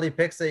quality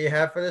picks that you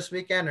have for this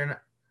weekend or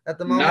not at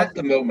the Not moment? at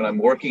the moment. I'm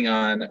working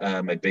on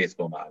my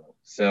baseball model.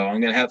 So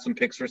I'm going to have some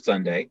picks for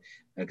Sunday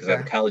because I have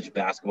a Okay. college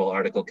basketball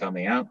article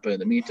coming out. But in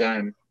the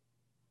meantime,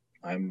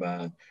 I'm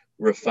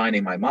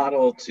refining my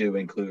model to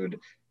include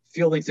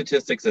fielding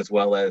statistics as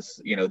well as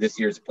this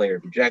year's player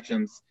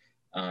projections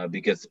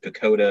because the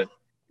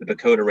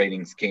PECOTA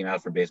ratings came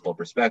out for Baseball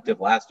Perspective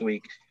last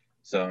week,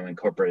 so I'm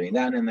incorporating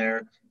that in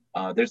there.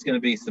 There's going to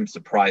be some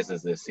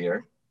surprises this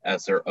year,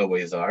 as there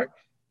always are.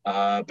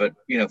 But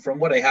from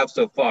what I have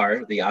so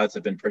far, the odds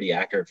have been pretty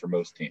accurate for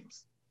most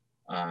teams.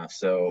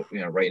 So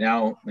right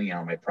now,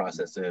 my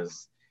process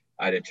is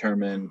I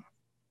determine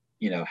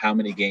how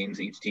many games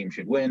each team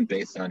should win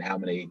based on how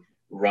many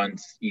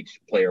runs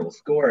each player will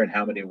score and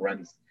how many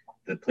runs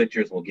the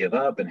pitchers will give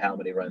up and how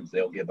many runs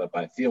they'll give up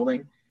by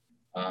fielding.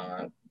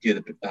 Do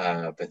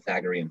the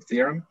Pythagorean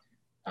theorem,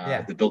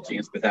 Yeah. the Bill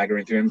James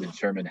Pythagorean theorem to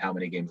determine how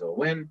many games they'll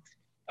win.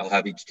 I'll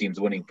have each team's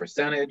winning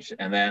percentage,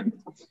 and then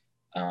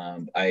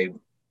I,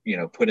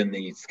 put in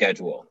the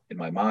schedule in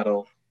my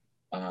model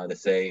to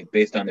say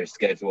based on their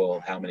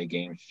schedule how many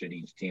games should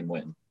each team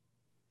win.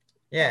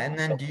 Yeah. And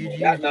then So do from you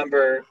that use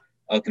number,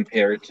 I'll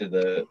compare it to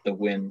the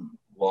win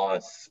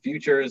loss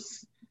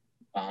futures.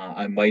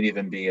 I might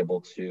even be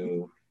able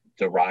to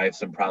derive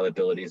some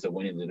probabilities of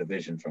winning the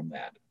division from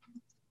that.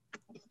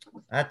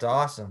 That's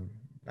awesome.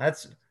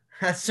 That's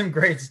that's some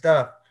great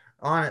stuff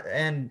on it.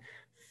 And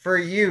for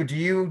you, do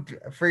you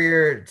for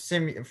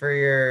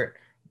your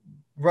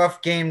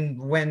rough game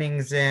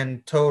winnings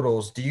and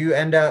totals, do you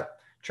end up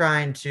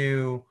trying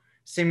to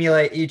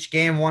simulate each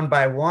game one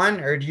by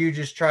one, or do you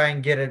just try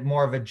and get it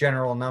more of a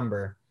general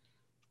number?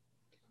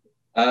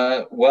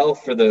 Well,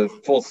 for the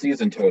full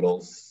season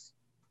totals,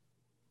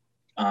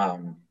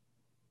 um,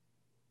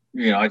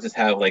 I just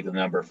have like the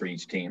number for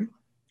each team.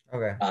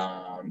 Okay.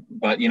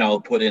 But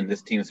I'll put in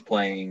this team's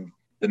playing,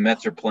 the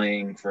Mets are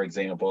playing, for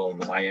example,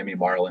 the Miami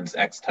Marlins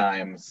X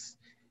times.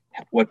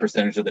 What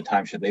percentage of the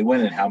time should they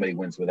win, and how many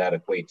wins would that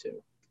equate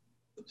to?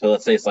 So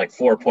let's say it's like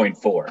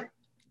 4.4.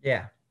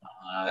 Yeah.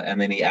 And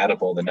then you add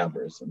up all the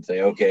numbers and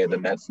say, okay, the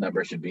Mets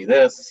number should be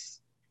this,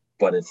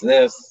 but it's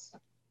this,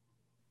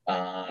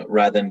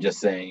 rather than just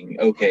saying,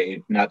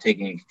 okay, not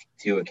taking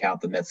into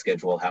account the Mets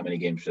schedule, how many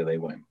games should they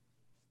win?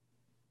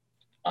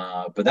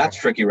 But that's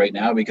Okay. tricky right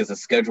now because the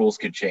schedules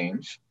could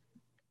change.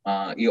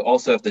 You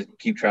also have to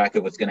keep track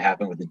of what's going to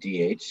happen with the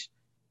DH.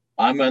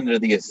 I'm under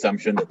the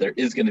assumption that there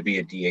is going to be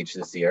a DH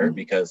this year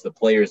because the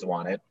players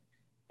want it.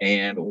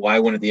 And why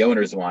wouldn't the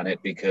owners want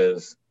it?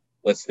 Because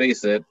let's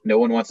face it, no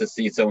one wants to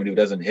see someone who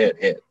doesn't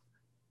hit.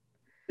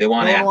 They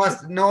want No one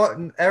action. wants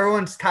no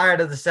everyone's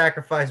tired of the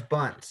sacrifice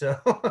bunt. So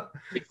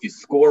If you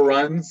score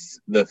runs,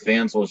 the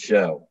fans will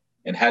show.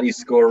 And how do you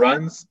score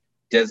runs?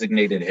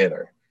 Designated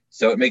hitter.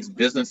 So it makes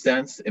business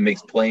sense. It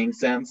makes playing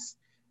sense.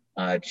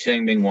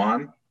 Cheng Ming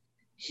Wan,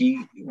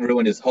 he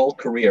ruined his whole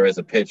career as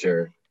a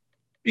pitcher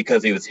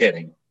because he was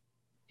hitting.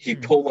 He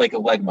pulled like a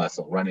leg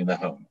muscle running the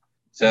home.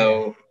 yeah.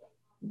 So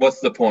what's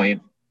the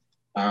point?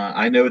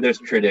 I know there's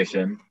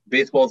tradition.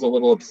 Baseball's a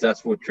little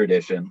obsessed with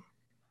tradition.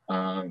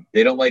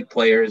 They don't like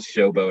players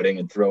showboating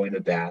and throwing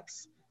the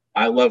bats.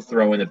 I love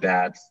throwing the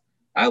bats.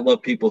 I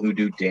love people who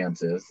do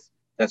dances.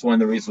 That's one of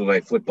the reasons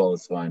why football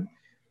is fun.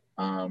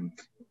 Um,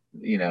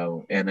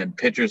 and then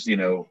pitchers,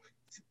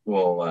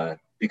 will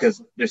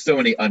because there's so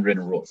many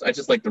unwritten rules. I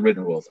just like the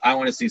written rules. I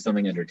want to see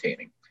something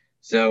entertaining.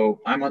 So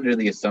I'm under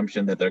the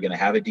assumption that they're going to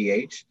have a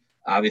DH.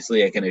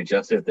 Obviously, I can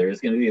adjust it if there is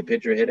going to be a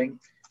pitcher hitting.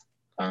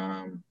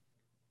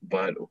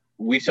 But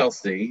we shall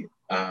see.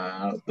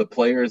 The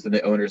players and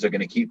the owners are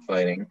going to keep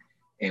fighting,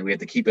 and we have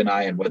to keep an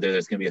eye on whether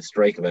there's going to be a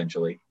strike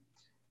eventually.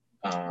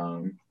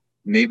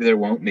 Maybe there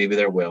won't, maybe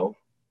there will.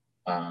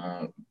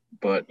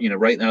 But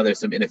right now there's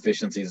some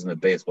inefficiencies in the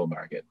baseball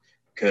market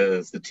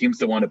because the teams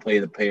don't want to pay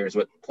the players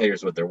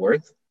what they're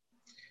worth,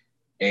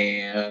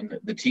 and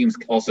the teams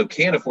also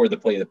can't afford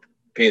to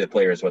pay the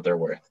players what they're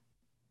worth.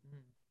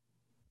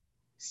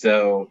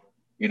 So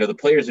the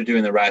players are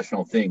doing the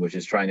rational thing, which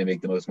is trying to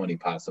make the most money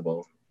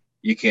possible.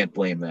 You can't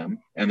blame them,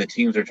 and the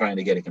teams are trying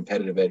to get a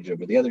competitive edge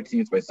over the other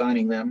teams by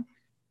signing them.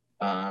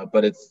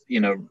 But it's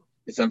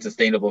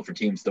unsustainable for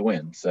teams to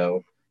win.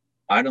 So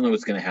I don't know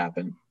what's going to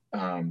happen.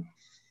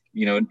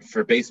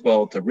 For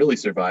baseball to really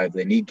survive,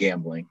 they need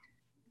gambling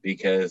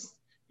because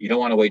you don't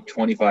want to wait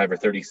 25 or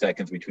 30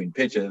 seconds between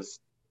pitches.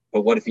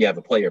 But what if you have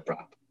a player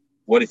prop?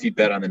 What if you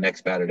bet on the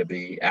next batter to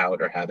be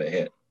out or have a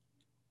hit?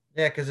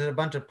 Yeah, because there's a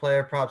bunch of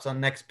player props on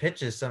next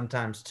pitches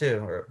sometimes too,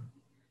 or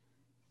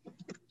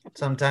So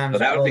sometimes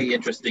that would like be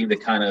interesting to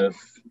kind of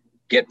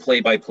get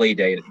play-by-play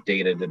data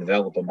to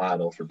develop a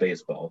model for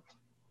baseball.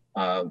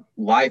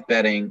 Live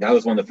betting, that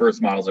was one of the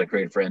first models I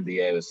created for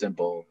NBA. It was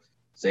simple.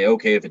 say,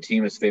 okay, if a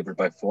team is favored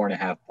by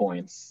 4.5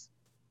 points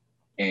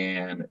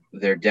and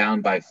they're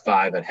down by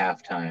 5 at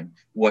halftime,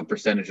 what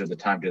percentage of the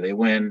time do they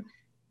win?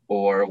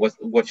 Or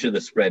what should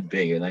the spread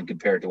be? And then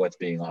compare it to what's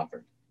being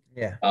offered.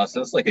 Yeah.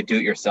 So it's like a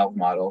do-it-yourself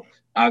model.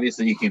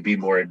 Obviously, you can be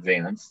more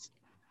advanced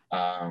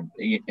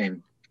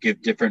and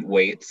give different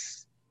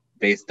weights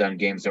based on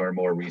games that are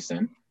more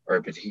recent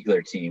or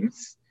particular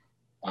teams.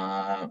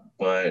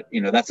 But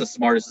that's the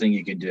smartest thing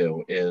you can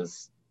do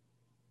is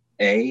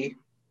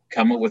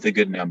come up with a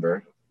good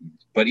number.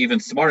 But even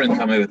smarter than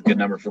coming up with a good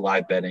number for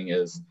live betting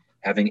is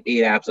having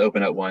 8 apps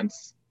open at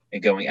once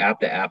and going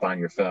app to app on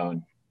your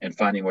phone and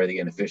finding where the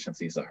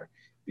inefficiencies are.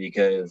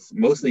 Because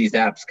most of these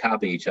apps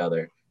copy each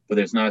other, but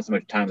there's not as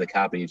much time to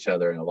copy each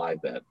other in a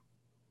live bet.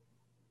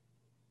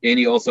 And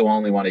you also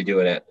only want to do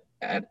it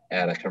at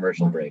a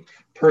commercial break.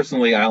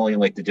 Personally, I only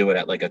like to do it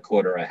at like a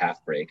quarter or a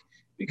half break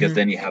because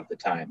then you have the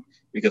time.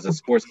 Because the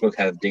sportsbook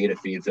has data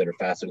feeds that are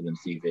faster than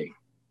TV.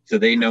 So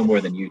they know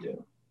more than you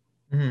do.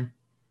 Mm-hmm.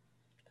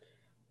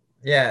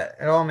 Yeah,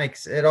 it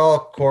all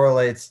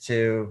correlates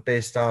to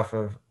based off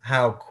of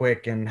how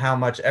quick and how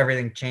much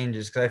everything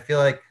changes. Because I feel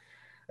like,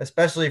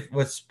 especially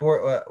with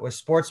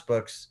sports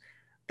books,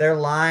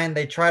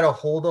 they try to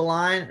hold a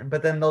line,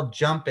 but then they'll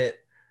jump it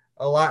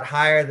a lot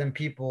higher than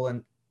people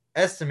and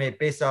estimate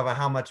based off of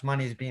how much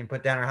money is being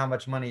put down or how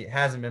much money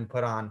hasn't been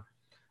put on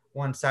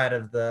one side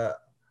of the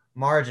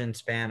margin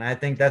span. I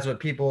think that's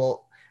what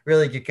people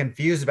really get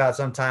confused about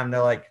sometimes.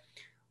 They're like,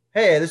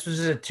 hey, this was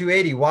just a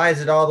 280. Why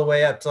is it all the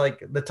way up to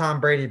like the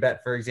Tom Brady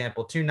bet, for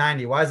example,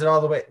 290? Why is it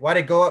all the way? Why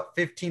did it go up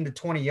 15 to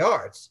 20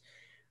 yards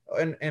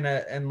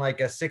in like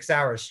a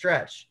 6-hour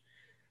stretch?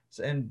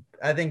 So, and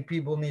I think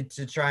people need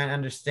to try and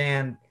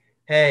understand,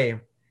 hey,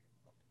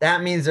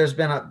 that means there's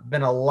been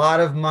a lot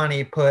of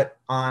money put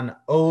on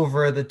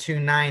over the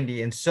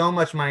 290, and so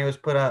much money was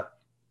put up.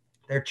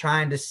 They're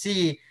trying to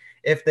see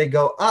if they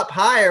go up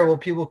higher, will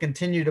people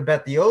continue to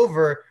bet the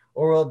over,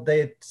 or will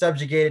they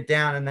subjugate it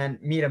down and then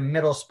meet a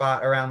middle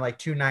spot around like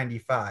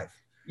 295?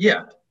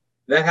 Yeah,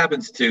 that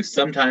happens too.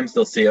 Sometimes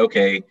they'll say,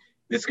 okay,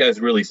 this guy's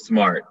really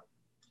smart.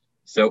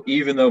 So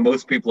even though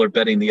most people are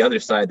betting the other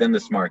side than the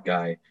smart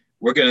guy,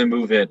 we're going to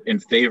move it in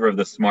favor of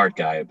the smart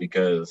guy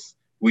because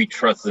we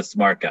trust the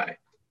smart guy.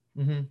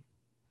 Mm-hmm.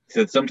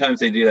 So sometimes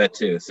they do that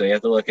too. So you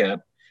have to look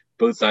at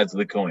both sides of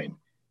the coin.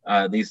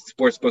 These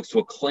sports books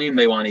will claim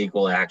they want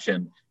equal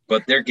action,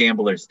 but they're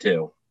gamblers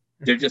too.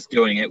 They're just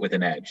doing it with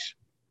an edge.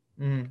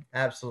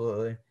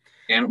 Absolutely.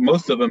 And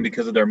most of them,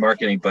 because of their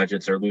marketing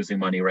budgets, are losing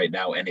money right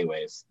now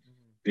anyways,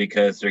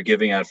 because they're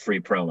giving out free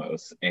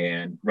promos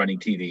and running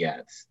TV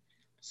ads.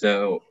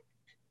 So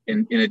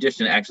in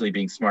addition to actually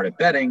being smart at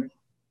betting,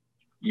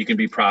 you can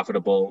be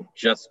profitable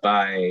just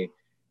by,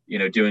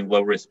 doing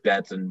low risk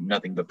bets and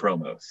nothing but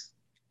promos.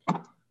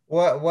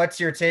 What's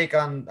your take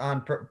on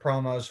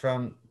promos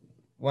from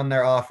when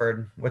they're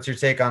offered? What's your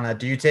take on that?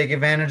 Do you take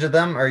advantage of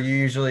them, or you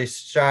usually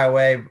shy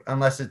away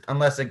unless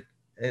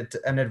it's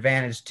an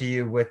advantage to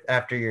you with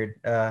after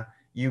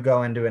you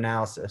go into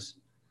analysis?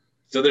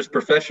 So there's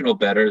professional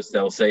bettors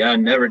that'll say, I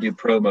never do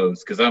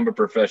promos because I'm a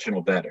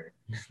professional bettor,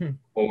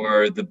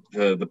 or the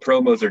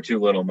promos are too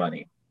little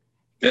money.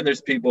 Then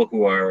there's people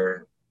who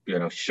are,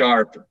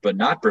 sharp but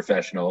not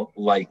professional,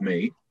 like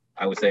me.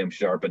 I would say I'm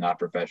sharp but not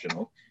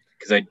professional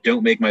because I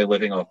don't make my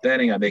living off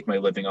betting. I make my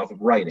living off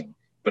of writing,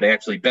 but I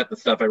actually bet the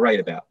stuff I write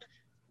about.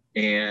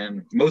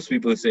 And most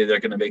people who say they're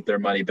going to make their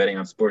money betting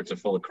on sports are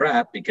full of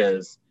crap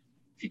because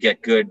if you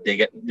get good,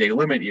 they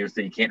limit you,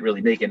 so you can't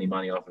really make any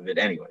money off of it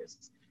anyways.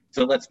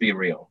 So let's be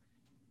real.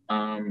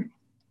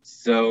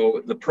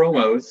 So the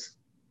promos,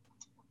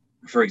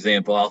 for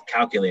example, I'll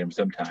calculate them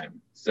sometime.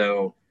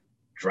 So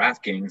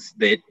DraftKings,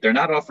 they're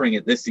not offering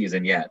it this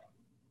season yet,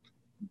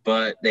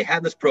 but they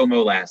had this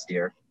promo last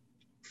year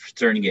for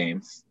certain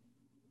games.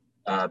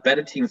 Bet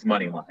a team's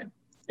money line.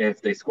 If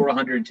they score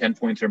 110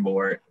 points or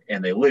more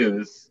and they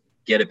lose,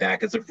 get it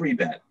back as a free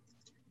bet.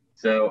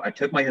 So I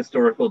took my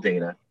historical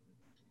data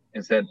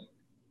and said,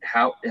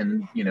 here's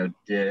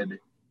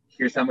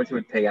how much it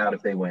would pay out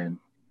if they win.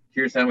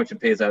 Here's how much it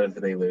pays out if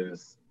they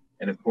lose.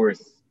 And of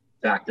course,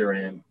 factor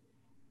in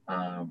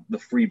the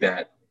free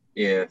bet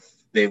if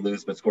they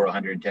lose but score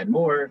 110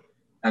 more.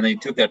 And then you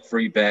took that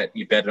free bet,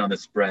 you bet it on the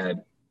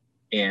spread,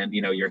 and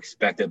your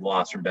expected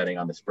loss from betting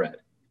on the spread.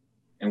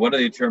 And what I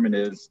determined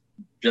is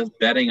just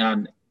betting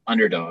on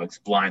underdogs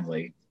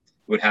blindly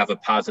would have a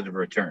positive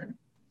return.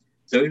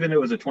 So even though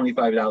it was a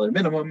 $25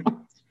 minimum,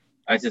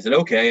 I just said,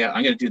 okay,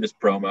 I'm going to do this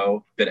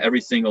promo, bet every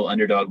single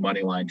underdog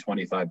money line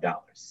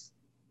 $25.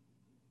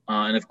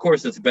 And of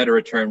course, it's a better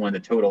return when the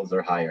totals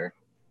are higher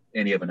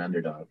and you have an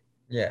underdog.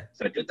 Yeah.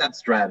 So I did that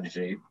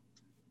strategy,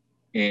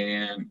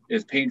 and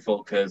it's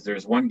painful because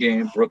there's one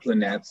game, Brooklyn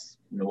Nets,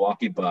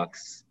 Milwaukee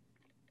Bucks,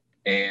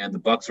 and the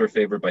Bucks were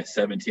favored by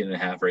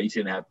 17.5 or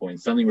 18.5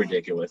 points, something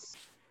ridiculous.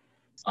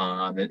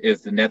 It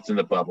was the Nets in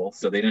the bubble,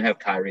 so they didn't have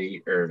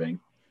Kyrie Irving.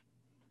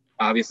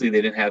 Obviously,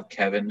 they didn't have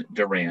Kevin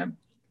Durant,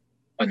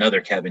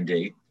 another Kevin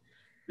D.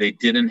 They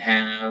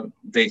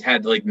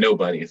had like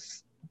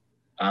nobodies.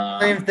 I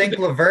don't even think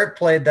The, Levert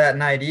played that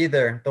night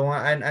either. The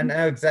one I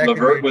know exactly who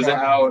Levert you're was talking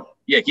about. out.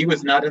 Yeah, he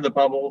was not in the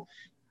bubble.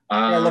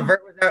 Yeah, Um,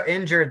 Levert was out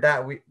injured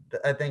that week.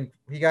 I think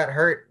he got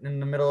hurt in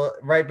the middle,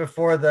 right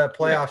before the yeah.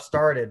 playoffs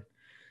started.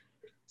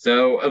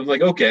 So I was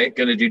like, okay,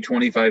 gonna do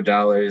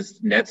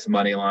 $25 Nets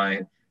money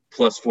line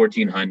plus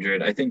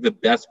 1,400. I think the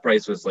best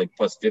price was like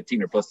plus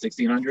 15 or plus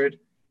 1,600.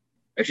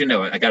 Actually,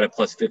 no, I got it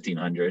plus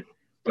 1,500,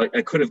 but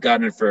I could have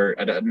gotten it for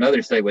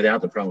another site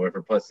without the promo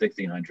for plus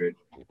 1,600.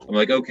 I'm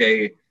like,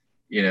 okay,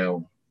 you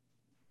know,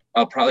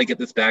 I'll probably get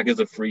this back as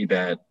a free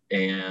bet.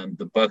 And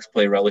the Bucks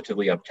play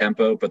relatively up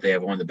tempo, but they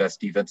have one of the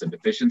best defensive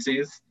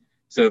efficiencies.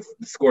 So if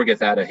the score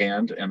gets out of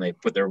hand and they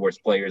put their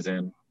worst players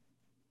in,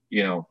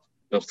 you know,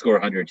 they'll score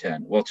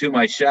 110. Well, to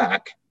my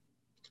shock,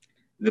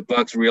 the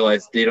Bucks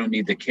realize they don't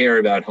need to care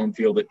about home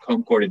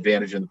court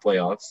advantage in the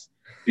playoffs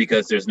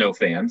because there's no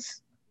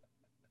fans.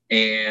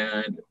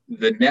 And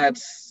the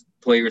Nets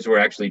players were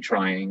actually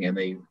trying, and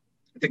I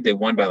think they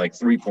won by like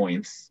 3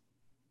 points.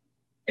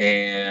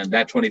 And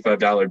that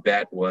 $25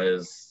 bet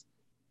was,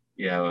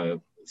 a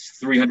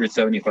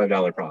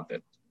 $375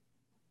 profit.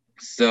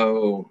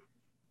 So,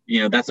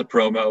 that's a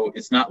promo.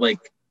 It's not like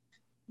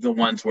the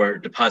ones where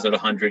deposit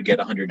 100, get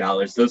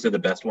 $100. Those are the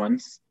best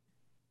ones.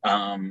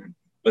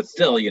 But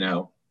still,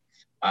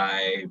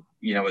 I,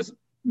 was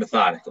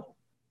methodical.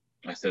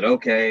 I said,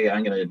 okay,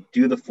 I'm going to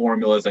do the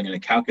formulas. I'm going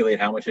to calculate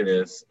how much it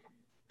is.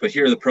 But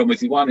here are the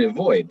promos you want to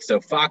avoid. So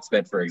Fox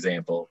Bet, for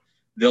example,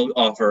 they'll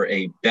offer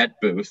a bet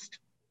boost.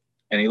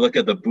 And you look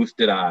at the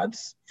boosted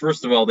odds.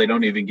 First of all, they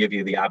don't even give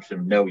you the option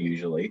of no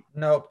usually.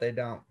 Nope, they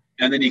don't.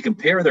 And then you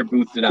compare their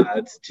boosted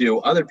odds to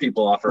other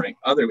people offering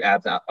other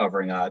apps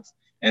offering odds,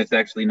 and it's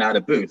actually not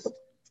a boost.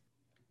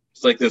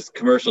 It's like those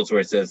commercials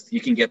where it says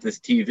you can get this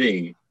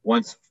TV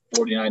once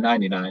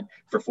 $49.99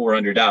 for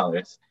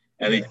 $400,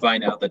 and they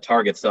find out the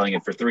Target's selling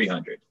it for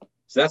 $300.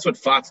 So that's what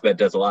Fox Bet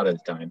does a lot of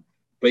the time.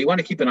 But you want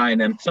to keep an eye on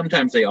them.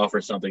 Sometimes they offer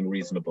something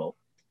reasonable.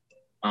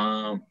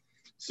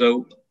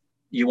 So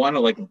you want to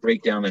like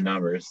break down the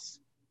numbers.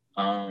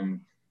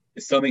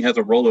 If something has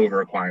a rollover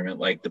requirement,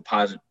 like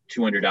deposit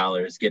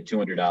 $200, get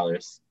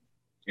 $200,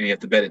 and you have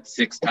to bet it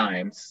 6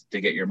 times to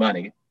get your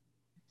money,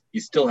 you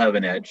still have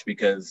an edge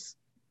because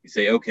you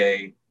say,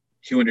 okay,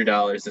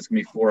 $200, that's gonna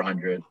be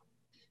 400,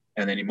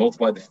 and then you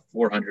multiply the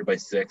 400 by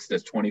 6,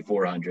 that's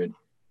 2,400.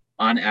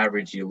 On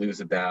average, you lose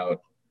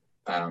about,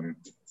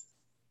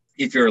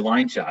 if you're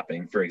line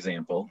shopping, for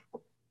example,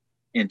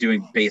 and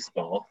doing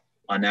baseball,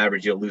 on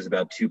average, you'll lose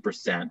about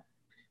 2%.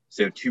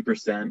 So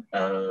 2%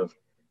 of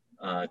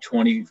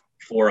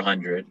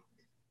 2,400,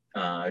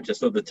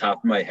 just off the top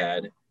of my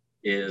head,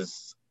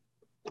 is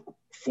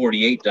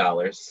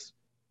 $48.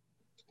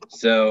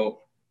 So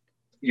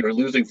you're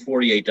losing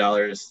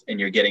 $48 and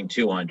you're getting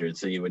 200,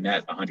 so you would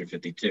net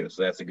 152.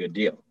 So that's a good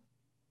deal.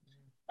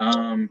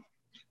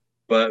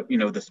 But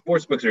the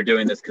sports books are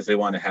doing this because they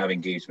want to have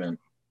engagement.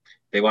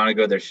 They want to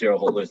go to their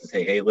shareholders and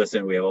say, hey,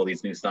 listen, we have all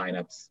these new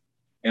signups.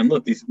 And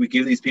look, we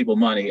give these people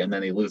money and then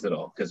they lose it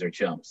all because they're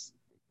chumps.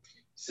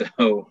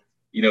 So,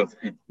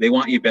 they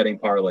want you betting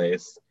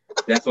parlays.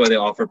 That's why they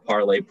offer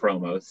parlay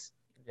promos.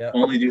 Yep.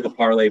 Only do the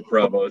parlay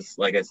promos,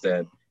 like I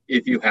said,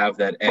 if you have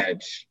that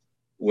edge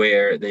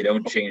where they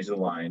don't change the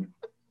line.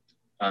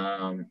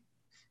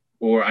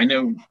 Or I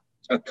know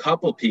a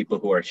couple people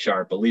who are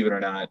sharp, believe it or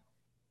not,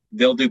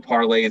 they'll do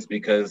parlays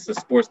because the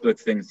sportsbook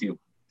thinks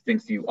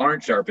you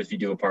aren't sharp if you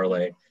do a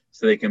parlay.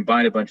 So they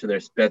combine a bunch of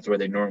their bets where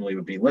they normally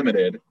would be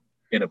limited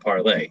in a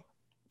parlay.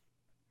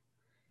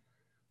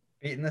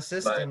 Beating the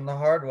system the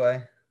hard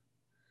way.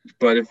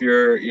 But if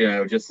you're,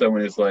 just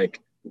someone who's like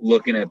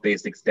looking at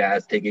basic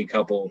stats, taking a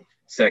couple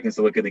seconds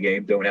to look at the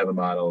game, don't have a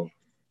model,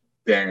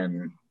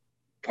 then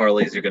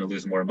parlays are going to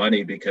lose more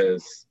money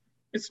because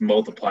it's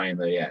multiplying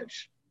the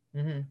edge.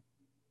 Mm-hmm.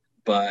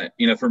 But,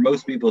 for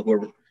most people who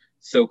are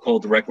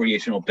so-called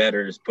recreational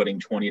bettors putting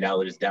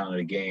 $20 down at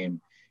a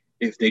game,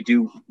 if they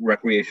do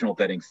recreational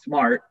betting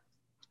smart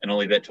and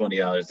only bet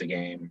 $20 a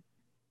game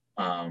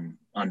on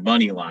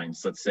money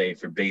lines, let's say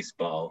for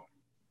baseball,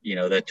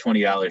 that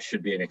 $20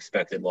 should be an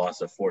expected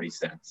loss of 40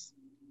 cents.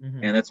 Mm-hmm.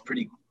 And that's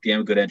pretty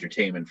damn good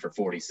entertainment for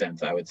 40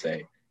 cents, I would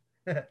say.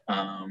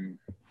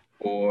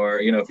 Or,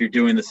 if you're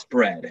doing the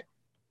spread,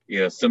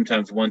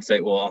 sometimes one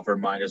site will offer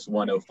minus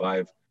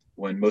 105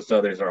 when most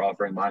others are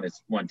offering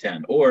minus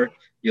 110. Or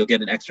you'll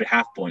get an extra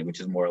half point,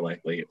 which is more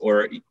likely.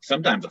 Or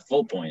sometimes a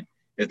full point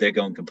if they're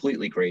going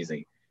completely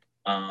crazy.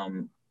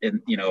 And,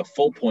 a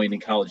full point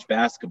in college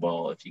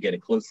basketball, if you get a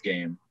close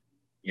game,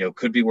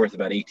 could be worth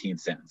about 18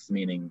 cents,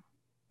 meaning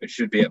it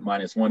should be at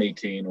minus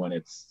 118 when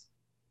it's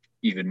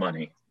even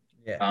money.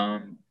 Yeah.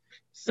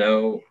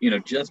 So,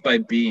 just by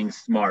being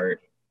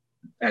smart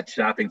at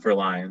shopping for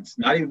lines,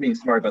 not even being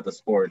smart about the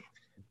sport,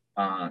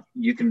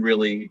 you can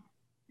really,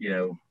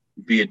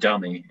 be a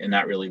dummy and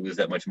not really lose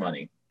that much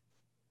money.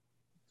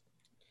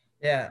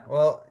 Yeah.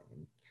 Well,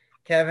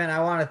 Kevin, I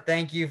want to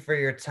thank you for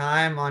your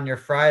time on your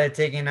Friday,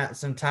 taking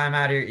some time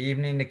out of your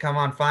evening to come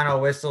on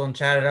Final Whistle and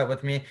chat it up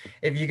with me.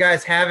 If you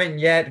guys haven't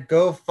yet,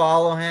 go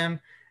follow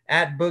him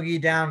at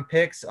Boogie Down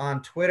Picks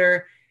on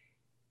Twitter.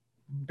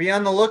 be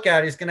on the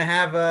lookout. He's going to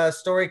have a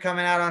story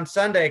coming out on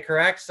Sunday,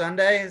 correct?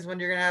 Sunday is when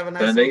you're going to have a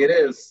nice Sunday it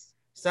is.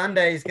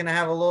 Sunday. He's going to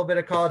have a little bit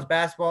of college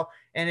basketball.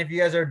 And if you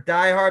guys are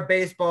diehard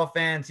baseball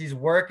fans, he's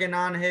working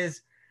on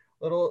his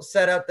little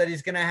setup that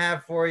he's going to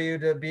have for you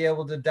to be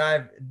able to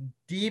dive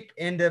deep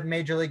into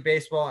Major League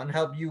Baseball and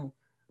help you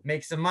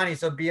make some money.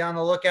 So be on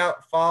the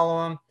lookout,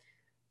 follow him.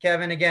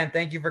 Kevin, again,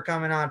 thank you for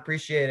coming on.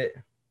 Appreciate it.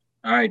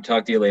 All right.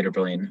 Talk to you later,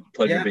 Blaine.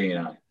 Pleasure being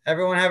on.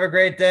 Everyone have a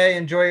great day.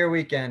 Enjoy your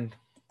weekend.